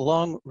 included a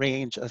long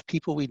range of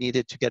people we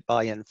needed to get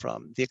buy-in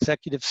from: the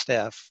executive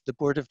staff, the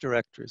board of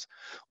directors,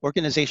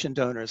 organization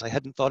donors. I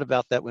hadn't thought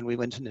about that when we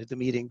went into the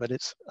meeting, but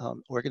it's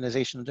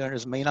organization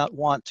donors may not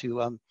want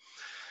to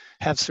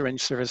have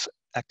syringe service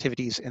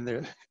activities in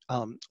their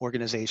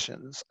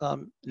organizations,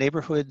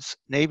 neighborhoods,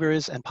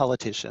 neighbors, and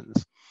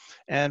politicians.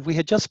 And we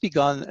had just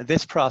begun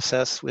this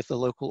process with the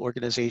local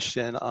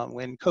organization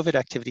when COVID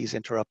activities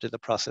interrupted the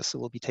process, so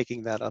we'll be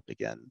taking that up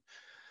again.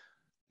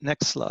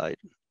 Next slide.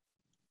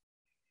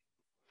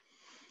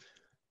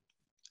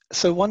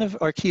 So one of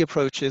our key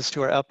approaches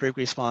to our outbreak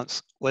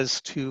response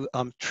was to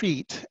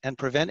treat and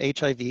prevent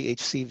HIV,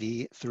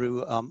 HCV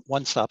through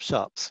one-stop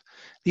shops.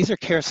 These are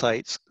care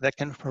sites that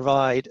can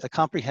provide a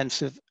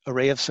comprehensive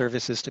array of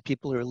services to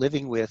people who are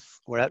living with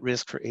or at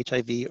risk for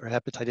HIV or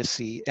hepatitis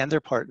C and their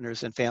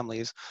partners and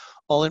families,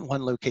 all in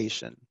one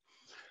location.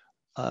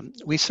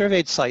 We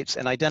surveyed sites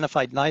and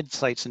identified 9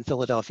 sites in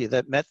Philadelphia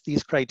that met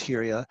these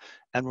criteria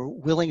and were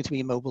willing to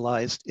be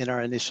mobilized in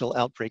our initial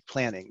outbreak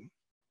planning.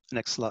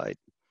 Next slide.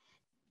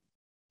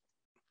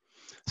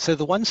 So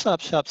the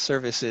one-stop shop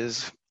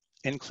services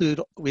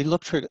include, we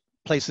looked for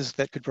places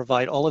that could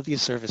provide all of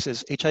these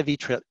services: HIV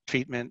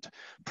treatment,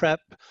 PrEP,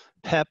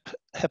 PEP,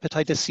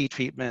 hepatitis C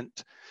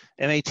treatment,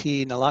 MAT,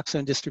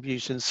 naloxone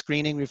distribution,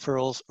 screening,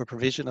 referrals, or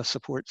provision of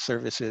support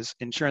services,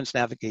 insurance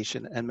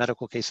navigation, and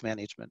medical case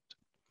management.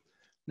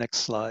 Next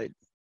slide.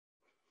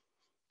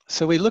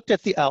 So we looked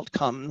at the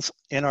outcomes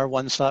in our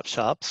one-stop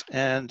shops,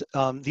 and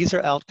these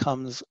are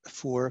outcomes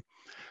for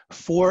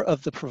 4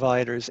 of the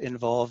providers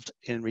involved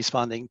in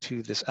responding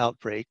to this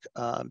outbreak.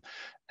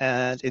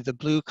 And in the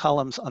blue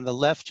columns on the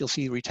left, you'll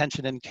see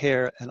retention and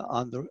care, and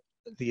on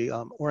the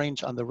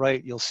orange on the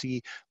right, you'll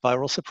see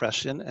viral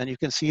suppression. And you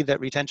can see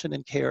that retention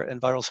and care and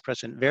viral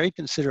suppression vary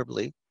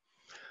considerably,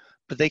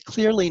 but they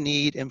clearly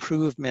need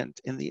improvement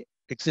in the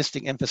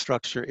existing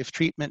infrastructure if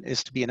treatment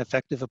is to be an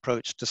effective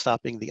approach to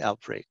stopping the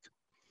outbreak.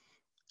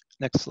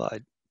 Next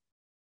slide.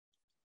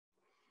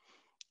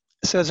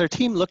 So as our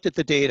team looked at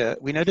the data,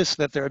 we noticed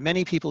that there are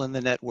many people in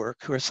the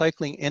network who are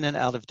cycling in and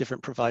out of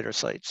different provider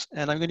sites.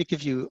 And I'm going to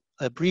give you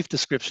a brief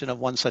description of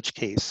one such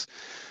case.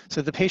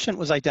 So the patient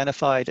was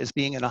identified as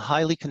being in a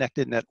highly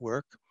connected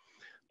network.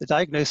 The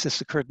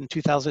diagnosis occurred in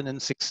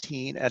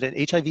 2016 at an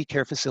HIV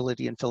care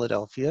facility in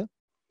Philadelphia.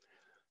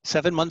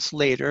 7 months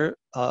later,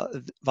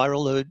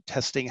 viral load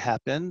testing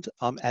happened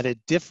at a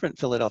different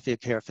Philadelphia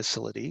care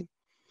facility.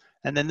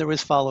 And then there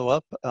was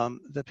follow-up.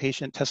 The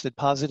patient tested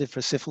positive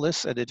for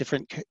syphilis at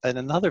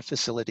another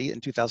facility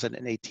in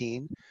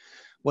 2018,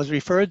 was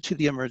referred to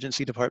the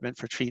emergency department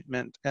for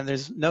treatment, and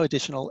there's no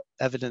additional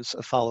evidence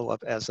of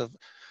follow-up as of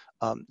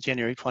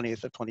January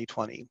 20th of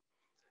 2020.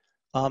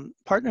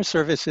 Partner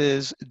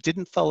Services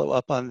didn't follow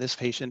up on this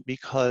patient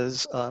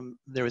because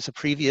there was a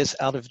previous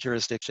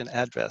out-of-jurisdiction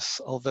address,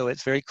 although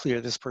it's very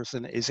clear this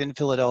person is in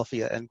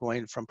Philadelphia and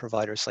going from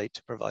provider site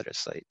to provider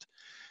site.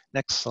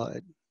 Next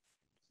slide.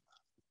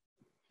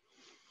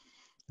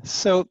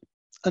 So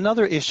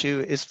another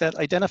issue is that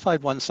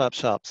identified one-stop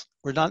shops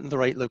were not in the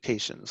right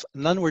locations.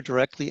 None were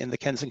directly in the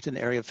Kensington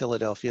area of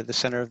Philadelphia, the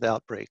center of the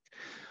outbreak.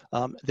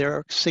 There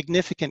are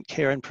significant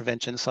care and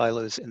prevention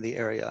silos in the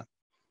area.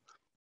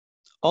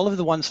 All of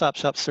the one-stop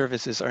shop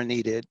services are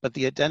needed, but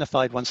the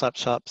identified one-stop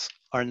shops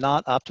are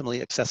not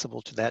optimally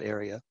accessible to that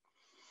area.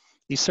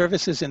 These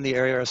services in the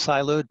area are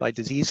siloed by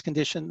disease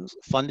conditions,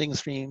 funding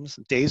streams,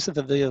 days of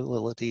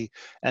availability,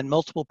 and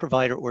multiple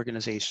provider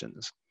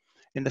organizations.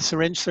 In the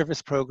syringe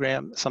service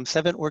program, some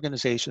 7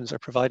 organizations are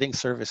providing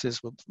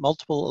services with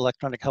multiple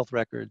electronic health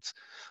records,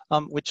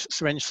 which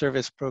syringe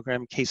service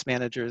program case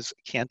managers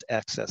can't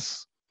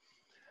access.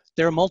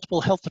 There are multiple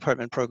health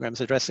department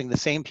programs addressing the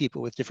same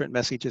people with different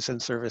messages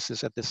and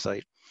services at this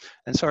site.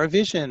 And so our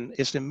vision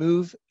is to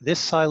move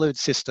this siloed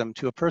system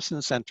to a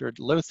person-centered,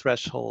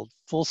 low-threshold,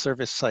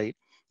 full-service site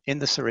in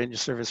the syringe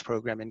service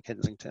program in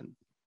Kensington.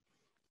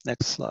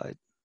 Next slide.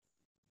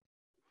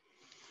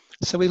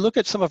 So we look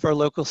at some of our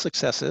local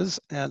successes,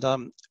 and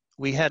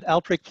we had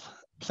outbreak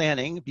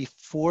planning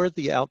before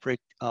the outbreak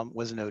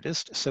was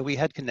noticed. So we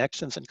had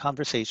connections and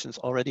conversations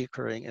already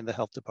occurring in the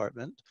health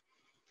department.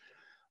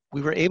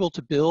 We were able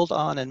to build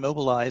on and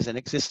mobilize an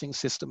existing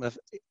system of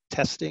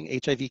testing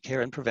HIV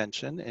care and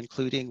prevention,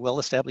 including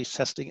well-established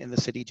testing in the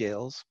city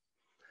jails.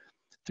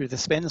 Through the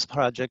SPENS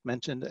project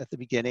mentioned at the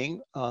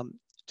beginning,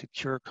 to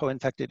cure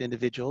co-infected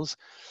individuals,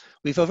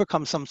 we've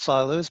overcome some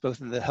silos,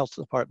 both in the health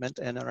department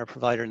and in our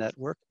provider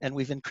network, and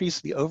we've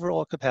increased the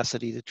overall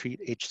capacity to treat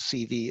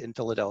HCV in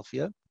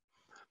Philadelphia.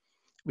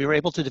 We were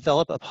able to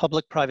develop a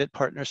public-private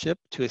partnership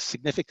to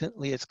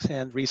significantly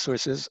expand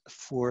resources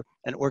for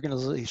and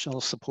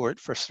organizational support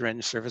for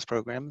syringe service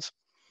programs.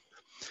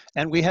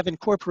 And we have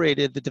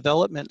incorporated the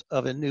development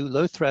of a new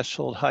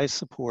low-threshold,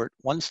 high-support,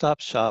 one-stop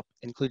shop,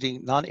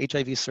 including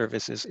non-HIV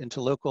services,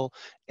 into local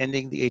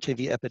ending the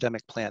HIV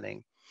epidemic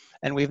planning.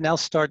 And we've now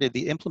started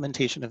the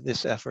implementation of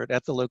this effort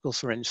at the local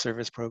syringe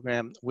service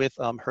program with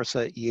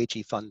HRSA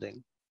EHE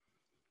funding.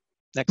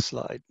 Next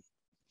slide.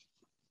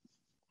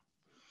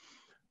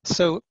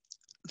 So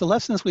the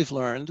lessons we've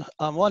learned,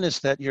 one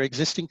is that your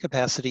existing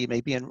capacity may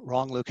be in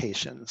wrong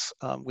locations.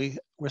 We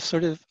were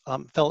sort of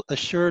felt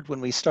assured when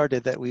we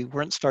started that we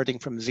weren't starting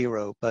from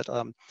zero, but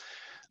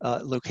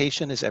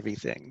location is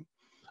everything.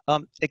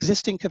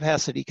 Existing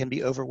capacity can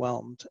be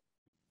overwhelmed.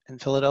 In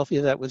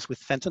Philadelphia, that was with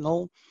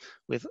fentanyl,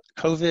 with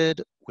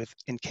COVID, with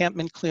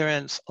encampment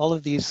clearance, all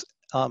of these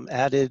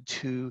added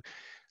to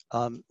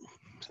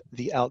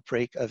the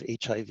outbreak of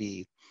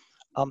HIV.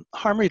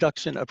 Harm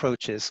reduction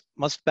approaches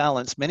must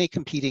balance many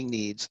competing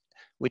needs,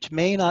 which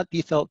may not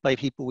be felt by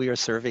people we are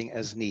serving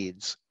as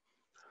needs.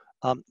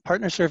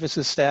 Partner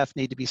services staff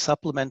need to be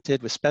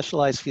supplemented with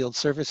specialized field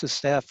services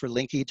staff for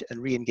linkage and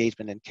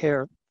re-engagement and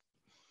care.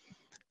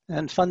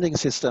 And funding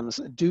systems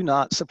do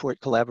not support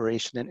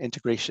collaboration and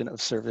integration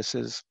of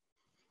services.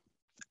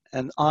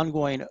 And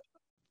ongoing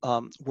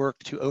work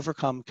to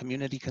overcome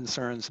community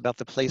concerns about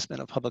the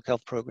placement of public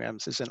health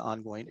programs is an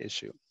ongoing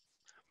issue.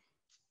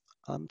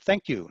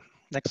 Thank you.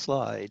 Next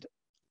slide.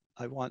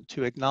 I want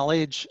to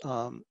acknowledge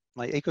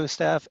my ACO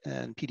staff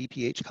and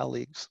PDPH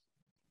colleagues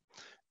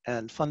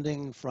and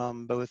funding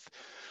from both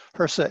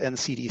HRSA and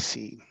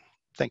CDC.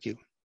 Thank you.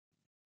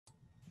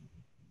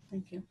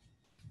 Thank you.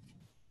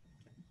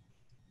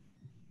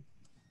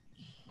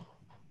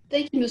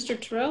 Thank you, Mr.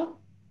 Terrell.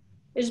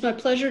 It is my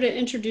pleasure to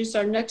introduce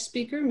our next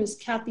speaker, Ms.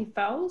 Kathy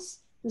Fowles.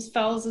 Ms.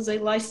 Fowles is a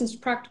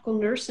licensed practical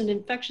nurse and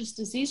infectious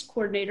disease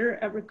coordinator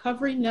at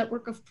Recovery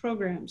Network of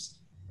Programs,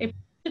 a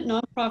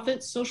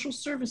nonprofit social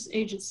service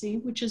agency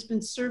which has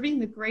been serving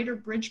the greater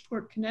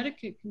Bridgeport,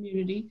 Connecticut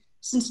community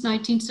since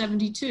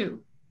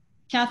 1972.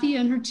 Kathy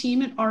and her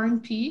team at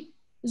RNP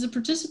is a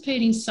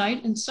participating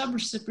site and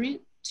subrecipient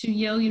to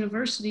Yale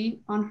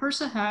University on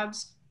HRSA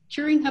HAB's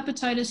Curing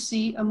Hepatitis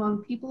C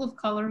Among People of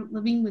Color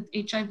Living with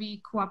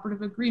HIV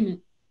Cooperative Agreement.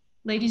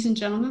 Ladies and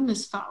gentlemen,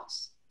 Ms.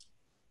 Fowles.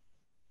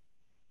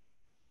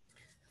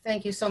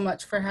 Thank you so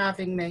much for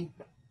having me.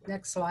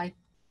 Next slide.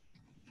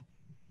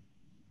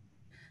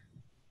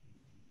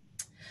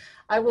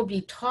 I will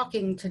be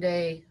talking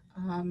today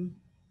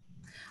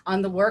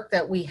on the work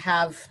that we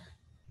have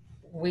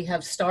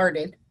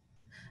started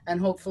and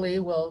hopefully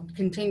will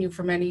continue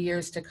for many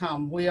years to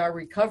come. We are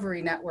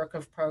Recovery Network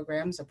of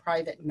Programs, a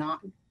private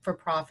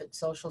not-for-profit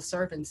social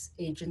service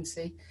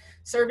agency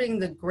serving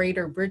the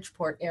greater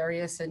Bridgeport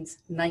area since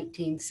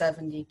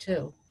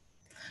 1972.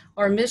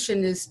 Our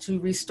mission is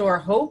to restore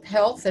hope,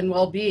 health, and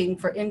well-being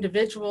for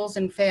individuals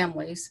and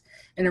families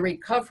in a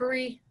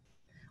recovery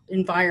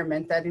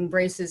environment that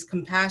embraces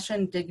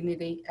compassion,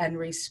 dignity, and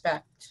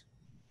respect.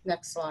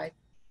 Next slide.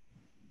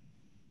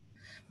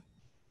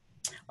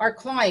 Our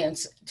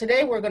clients,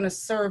 today we're going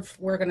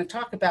to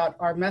talk about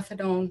our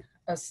methadone,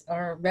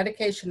 our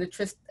medication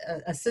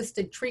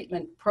assisted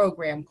treatment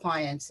program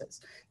clients,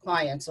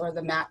 or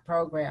the MAT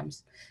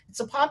programs.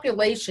 It's a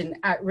population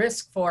at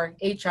risk for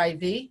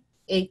HIV,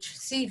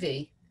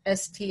 HCV,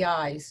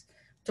 STIs,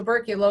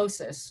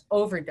 tuberculosis,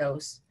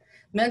 overdose,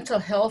 mental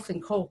health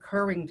and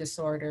co-occurring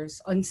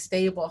disorders,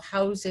 unstable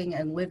housing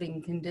and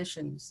living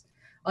conditions,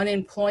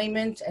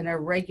 unemployment and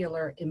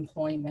irregular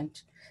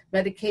employment,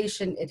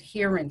 medication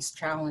adherence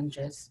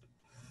challenges.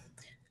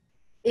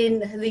 In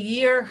the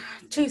year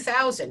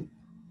 2000,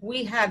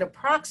 we had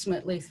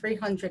approximately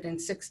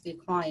 360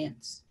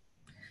 clients.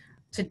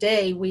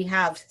 Today, we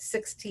have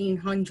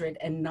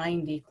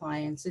 1,690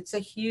 clients. It's a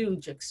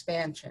huge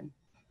expansion.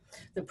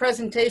 The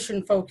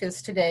presentation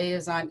focus today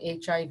is on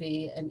HIV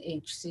and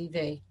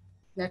HCV.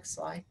 Next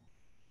slide.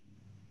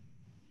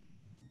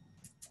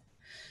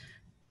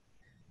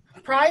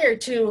 Prior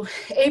to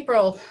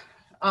April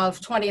of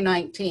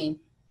 2019,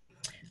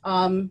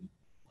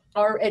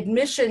 our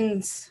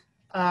admissions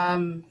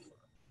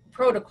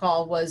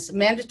protocol was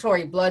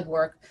mandatory blood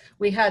work.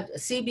 We had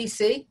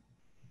CBC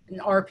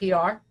and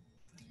RPR,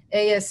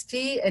 AST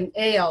and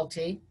ALT.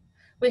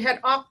 We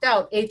had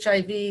opt-out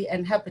HIV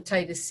and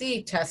hepatitis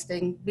C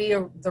testing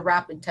via the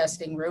rapid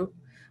testing route,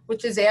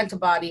 which is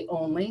antibody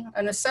only,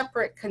 and a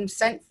separate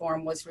consent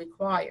form was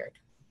required.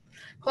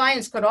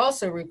 Clients could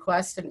also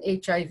request an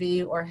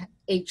HIV or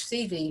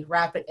HCV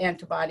rapid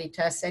antibody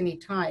test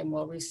anytime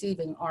while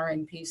receiving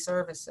RNP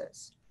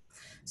services.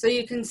 So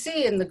you can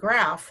see in the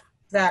graph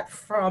that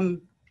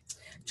from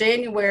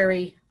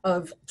January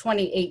of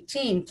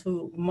 2018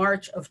 to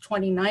March of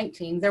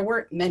 2019, there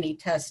weren't many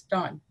tests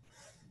done.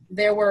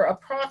 There were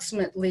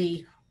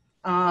approximately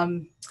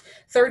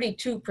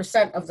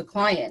 32% of the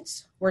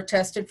clients were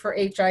tested for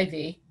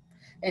HIV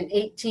and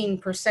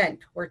 18%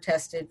 were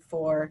tested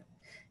for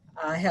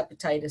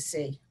hepatitis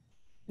C.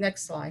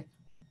 Next slide.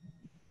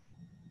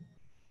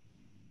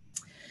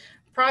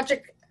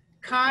 Project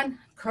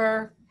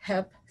Conquer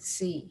Hep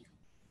C.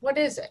 What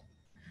is it?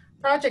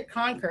 Project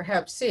Conquer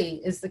Hep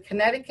C is the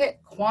Connecticut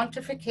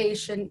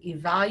Quantification,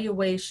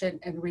 Evaluation,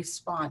 and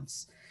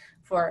Response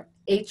for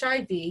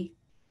HIV,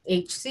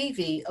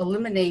 HCV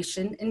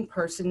elimination in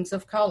persons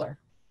of color.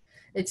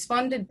 It's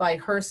funded by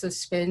HRSA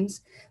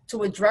SPINS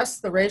to address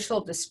the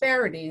racial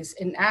disparities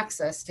in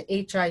access to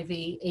HIV,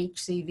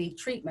 HCV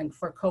treatment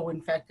for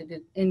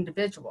co-infected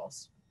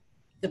individuals.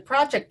 The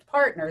project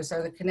partners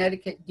are the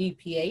Connecticut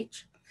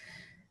DPH.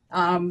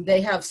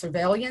 They have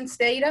surveillance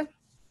data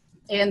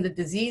and the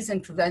disease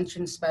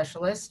intervention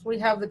specialist. We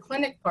have the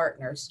clinic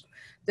partners.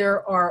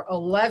 There are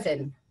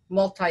 11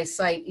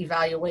 multi-site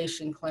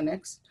evaluation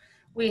clinics.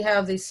 We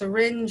have the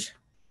syringe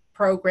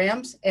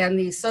programs and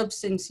the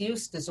substance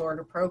use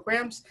disorder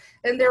programs,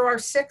 and there are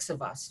 6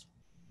 of us.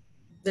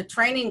 The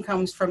training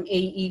comes from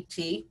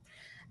AET,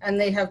 and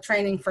they have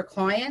training for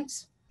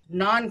clients,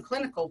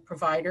 non-clinical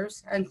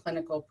providers, and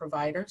clinical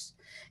providers,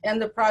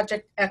 and the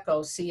Project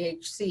ECHO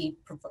CHC,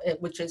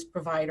 which is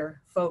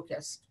provider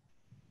focused.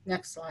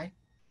 Next slide.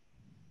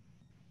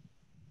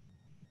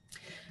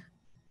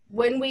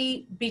 When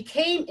we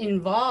became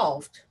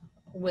involved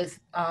with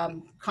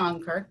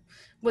Conquer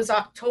was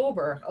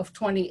October of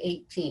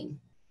 2018.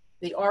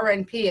 The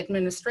RNP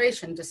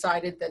administration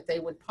decided that they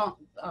would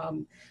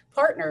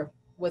partner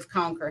with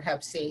Conquer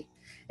Hep C.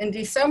 In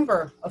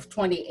December of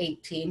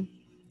 2018,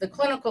 the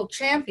clinical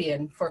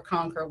champion for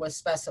Conquer was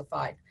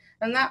specified,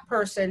 and that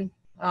person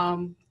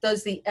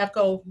does the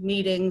ECHO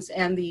meetings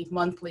and the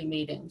monthly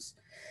meetings.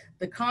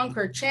 The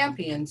Conquer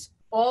champions,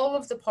 all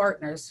of the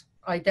partners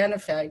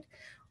identified,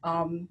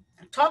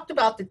 talked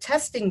about the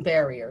testing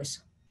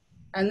barriers,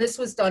 and this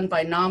was done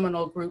by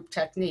nominal group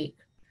technique.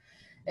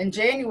 In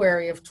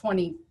January of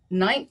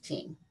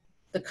 2019,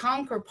 the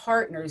Conquer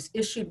partners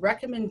issued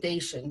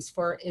recommendations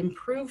for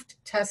improved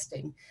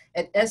testing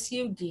at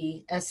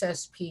SUD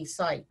SSP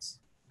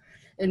sites.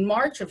 In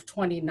March of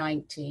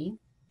 2019,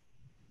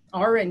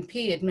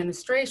 RNP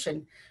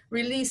administration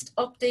released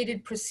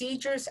updated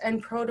procedures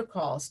and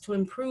protocols to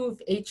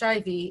improve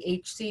HIV,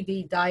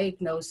 HCV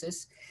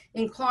diagnosis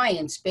in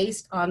clients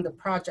based on the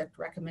project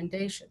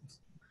recommendations.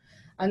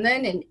 And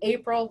then in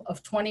April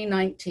of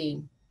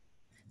 2019,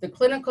 the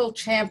clinical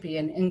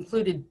champion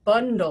included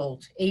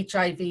bundled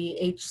HIV,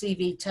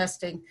 HCV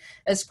testing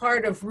as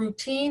part of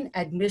routine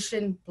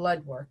admission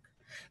blood work.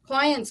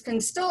 Clients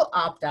can still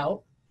opt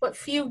out, but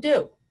few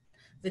do.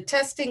 The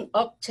testing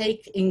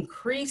uptake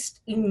increased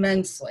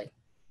immensely.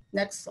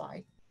 Next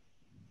slide.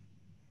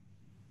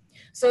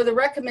 So the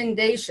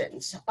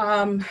recommendations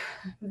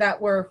that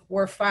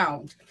were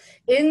found.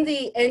 In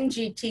the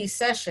NGT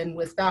session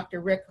with Dr.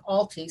 Rick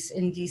Altis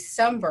in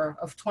December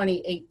of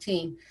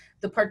 2018,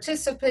 the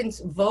participants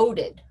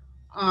voted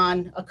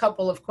on a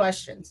couple of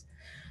questions.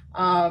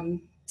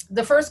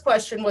 The first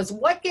question was,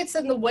 what gets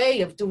in the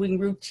way of doing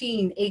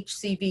routine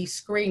HCV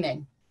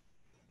screening?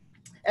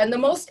 And the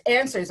most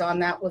answers on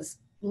that was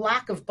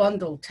lack of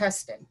bundled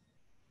testing.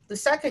 The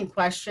second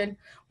question,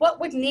 what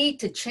would need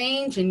to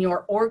change in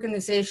your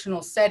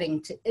organizational setting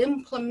to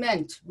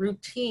implement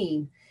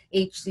routine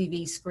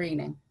HCV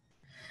screening?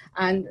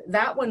 And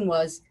that one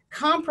was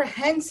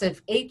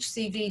comprehensive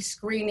HCV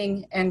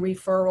screening and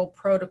referral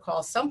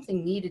protocol.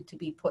 Something needed to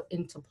be put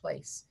into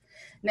place.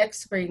 Next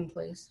screen,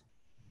 please.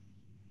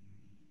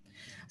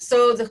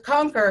 So the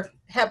Conquer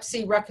Hep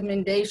C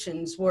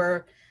recommendations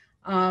were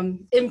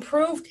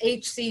improved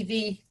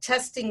HCV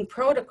testing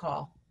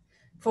protocol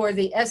for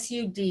the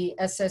SUD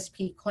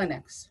SSP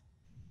clinics.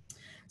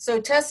 So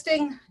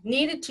testing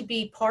needed to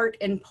be part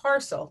and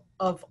parcel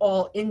of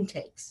all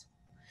intakes.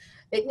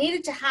 It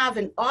needed to have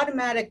an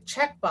automatic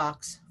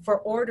checkbox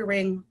for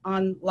ordering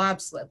on lab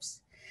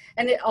slips,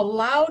 and it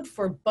allowed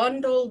for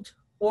bundled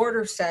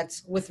order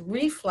sets with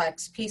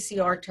reflex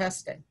PCR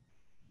testing.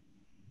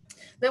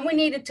 Then we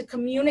needed to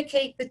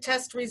communicate the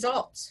test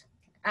results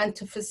and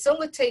to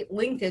facilitate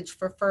linkage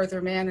for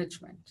further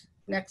management.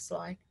 Next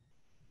slide.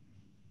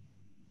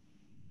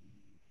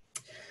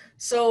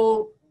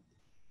 So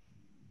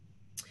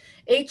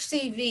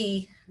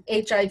HCV,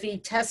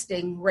 HIV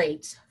testing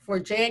rates for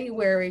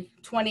January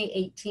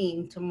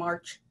 2018 to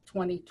March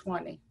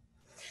 2020.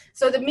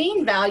 So the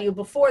mean value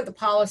before the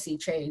policy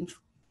change,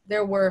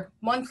 there were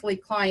monthly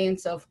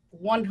clients of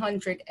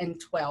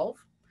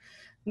 112.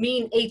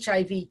 Mean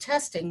HIV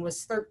testing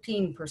was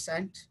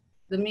 13%.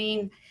 The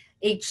mean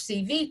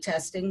HCV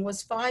testing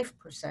was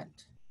 5%.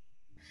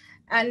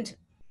 And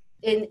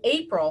in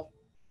April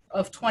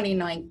of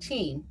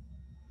 2019,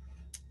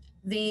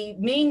 the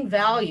mean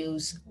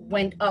values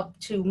went up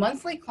to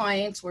monthly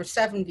clients were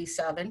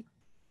 77.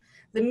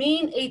 The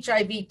mean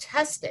HIV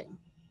testing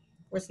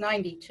was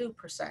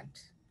 92%.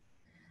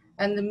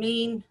 And the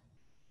mean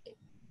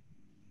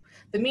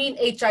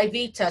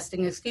HIV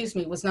testing, was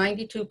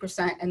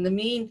 92%, and the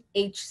mean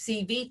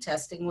HCV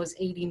testing was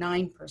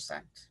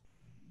 89%.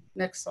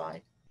 Next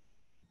slide.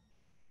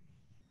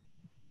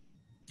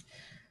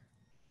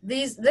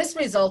 This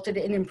resulted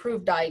in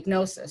improved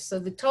diagnosis. So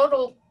the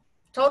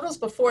totals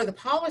before the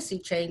policy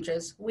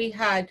changes, we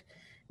had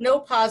no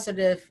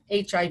positive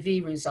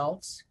HIV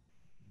results,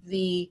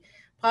 the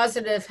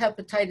positive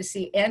hepatitis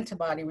C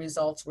antibody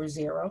results were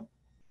 0.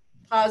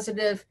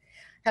 Positive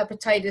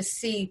hepatitis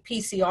C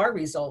PCR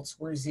results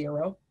were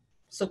 0.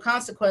 So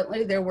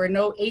consequently, there were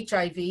no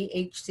HIV,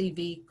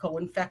 HCV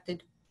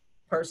co-infected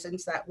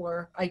persons that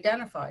were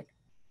identified.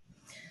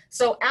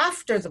 So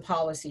after the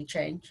policy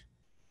change,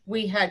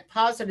 we had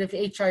positive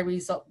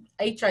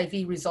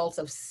HIV results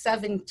of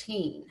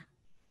 17.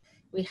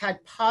 We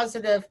had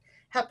positive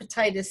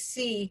hepatitis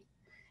C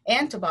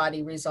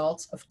antibody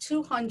results of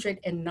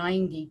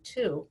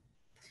 292,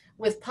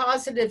 with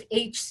positive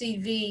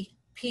HCV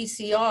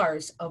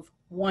PCRs of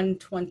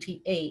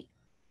 128.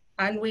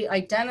 And we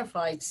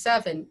identified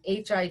 7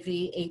 HIV,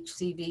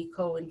 HCV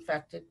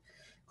co-infected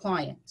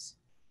clients.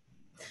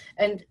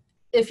 And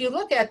if you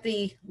look at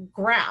the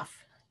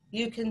graph,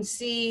 you can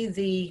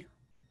see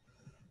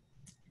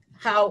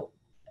how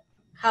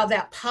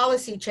that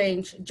policy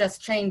change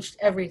just changed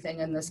everything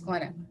in this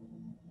clinic.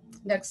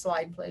 Next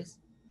slide, please.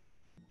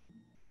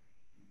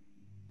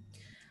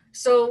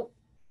 So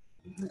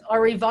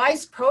our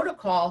revised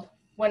protocol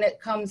when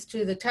it comes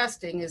to the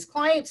testing is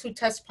clients who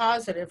test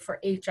positive for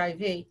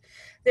HIV,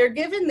 they're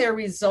given their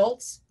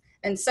results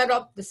and set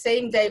up the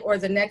same day or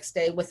the next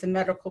day with the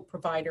medical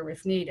provider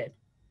if needed.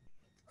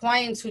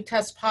 Clients who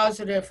test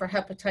positive for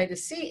hepatitis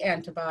C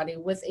antibody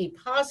with a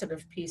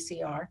positive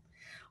PCR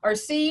are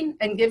seen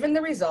and given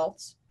the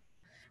results.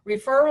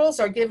 Referrals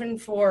are given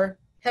for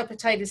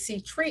hepatitis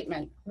C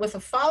treatment with a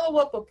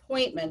follow-up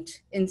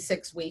appointment in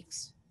 6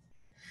 weeks.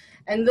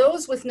 And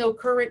those with no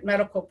current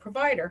medical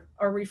provider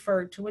are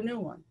referred to a new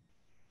one.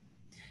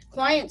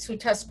 Clients who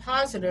test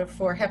positive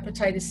for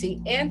hepatitis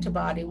C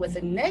antibody with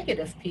a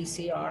negative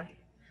PCR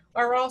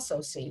are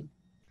also seen.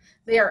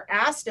 They are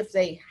asked if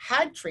they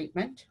had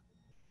treatment,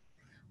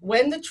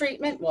 when the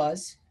treatment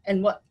was,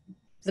 and what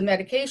the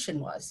medication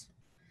was.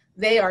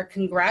 They are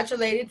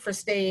congratulated for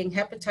staying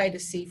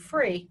hepatitis C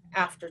free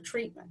after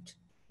treatment.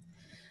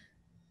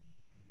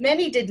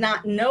 Many did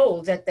not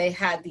know that they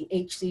had the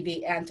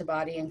HCV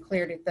antibody and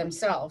cleared it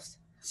themselves.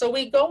 So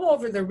we go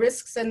over the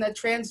risks and the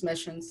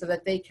transmission so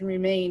that they can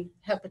remain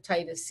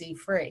hepatitis C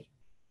free.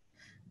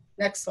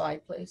 Next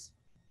slide, please.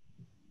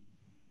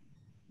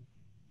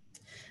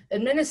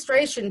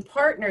 Administration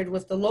partnered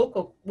with a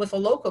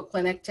local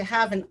clinic to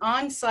have an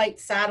on-site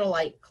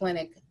satellite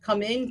clinic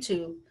come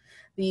into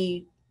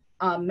the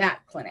MAT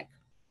clinic.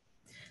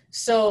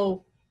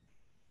 So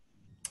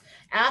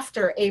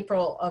after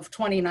April of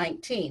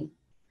 2019,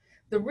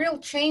 the real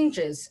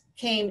changes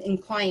came in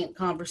client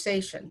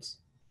conversations.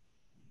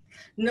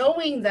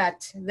 Knowing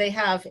that they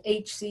have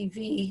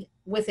HCV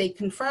with a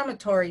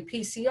confirmatory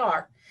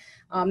PCR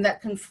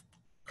that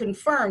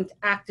confirmed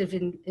active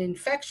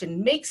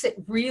infection makes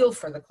it real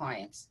for the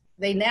clients.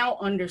 They now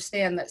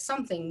understand that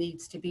something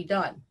needs to be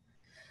done.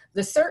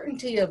 The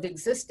certainty of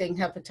existing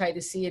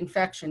hepatitis C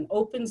infection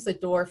opens the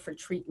door for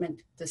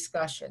treatment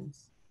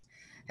discussions.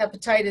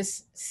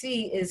 Hepatitis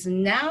C is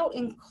now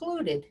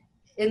included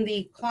in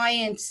the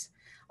client's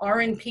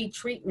RNP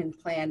treatment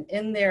plan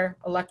in their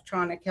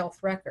electronic health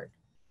record.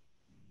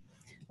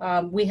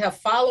 We have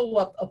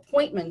follow-up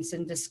appointments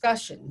and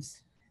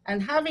discussions,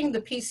 and having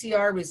the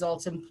PCR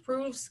results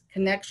improves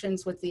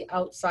connections with the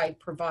outside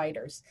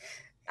providers.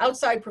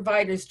 Outside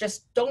providers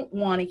just don't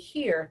want to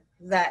hear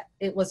that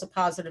it was a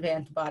positive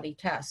antibody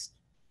test.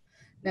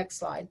 Next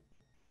slide.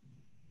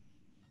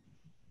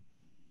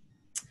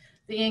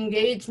 The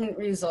engagement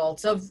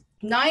results of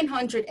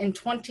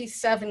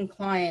 927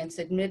 clients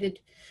admitted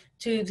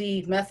to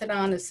the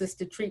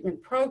methadone-assisted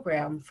treatment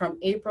program from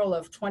April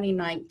of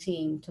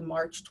 2019 to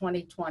March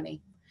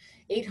 2020.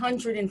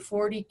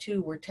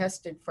 842 were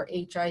tested for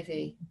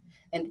HIV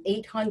and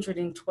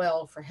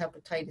 812 for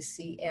hepatitis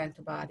C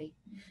antibody.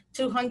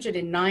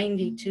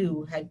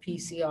 292 had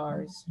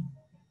PCRs.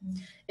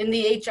 In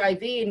the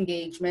HIV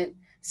engagement,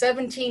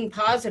 17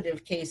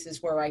 positive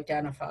cases were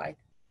identified.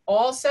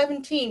 All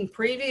 17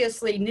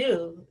 previously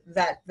knew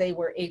that they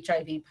were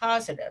HIV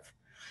positive.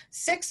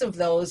 6 of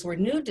those were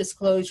new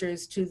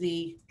disclosures to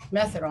the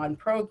methadone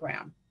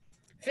program.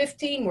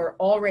 15 were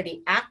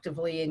already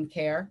actively in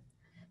care.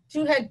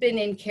 2 had been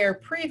in care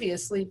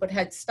previously but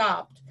had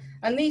stopped,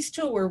 and these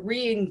 2 were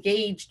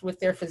re-engaged with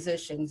their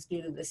physicians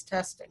due to this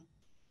testing.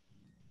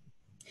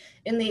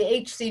 In the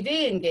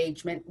HCV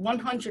engagement,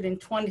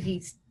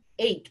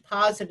 128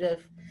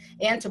 positive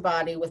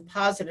antibody with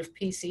positive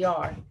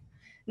PCR.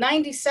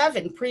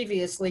 97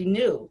 previously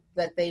knew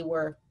that they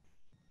were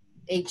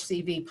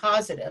HCV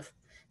positive.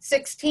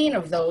 16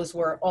 of those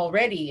were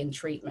already in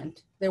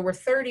treatment. There were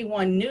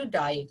 31 new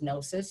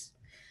diagnoses.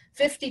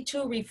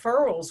 52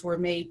 referrals were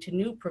made to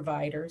new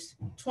providers.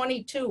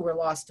 22 were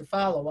lost to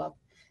follow-up,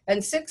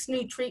 and 6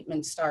 new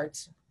treatment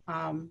starts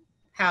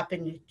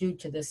happened due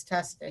to this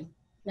testing.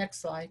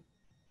 Next slide.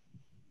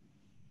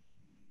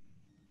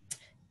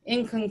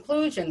 In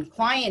conclusion,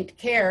 client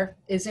care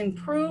is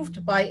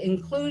improved by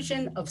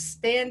inclusion of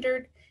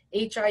standard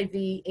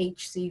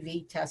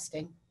HIV/HCV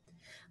testing.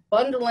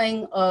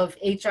 Bundling of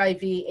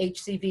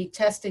HIV/HCV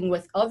testing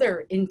with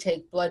other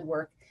intake blood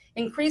work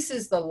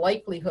increases the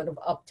likelihood of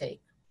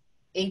uptake.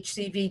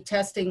 HCV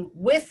testing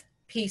with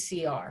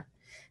PCR,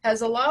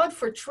 has allowed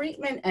for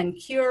treatment and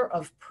cure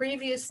of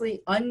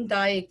previously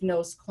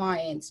undiagnosed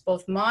clients,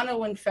 both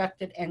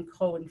mono-infected and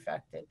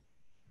co-infected.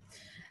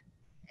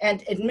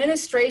 And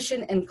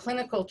administration and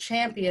clinical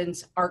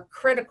champions are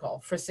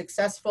critical for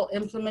successful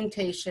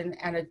implementation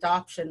and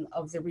adoption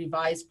of the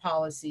revised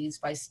policies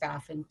by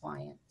staff and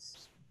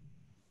clients.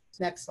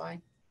 Next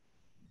slide.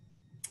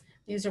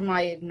 These are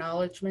my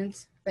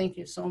acknowledgements. Thank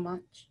you so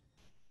much.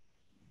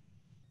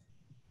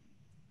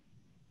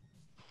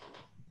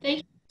 Thank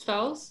you, Ms.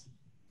 Fowles.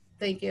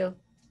 Thank you.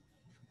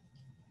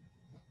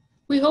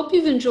 We hope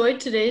you've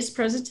enjoyed today's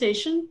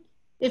presentation.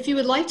 If you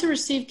would like to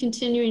receive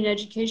continuing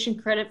education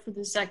credit for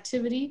this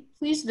activity,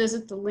 please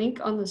visit the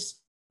link on the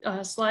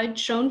slide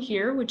shown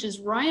here, which is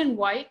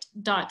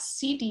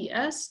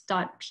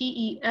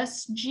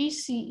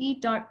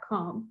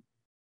ryanwhite.cds.pesgce.com.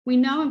 We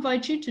now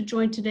invite you to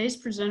join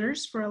today's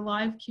presenters for a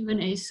live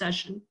Q&A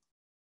session.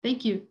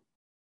 Thank you.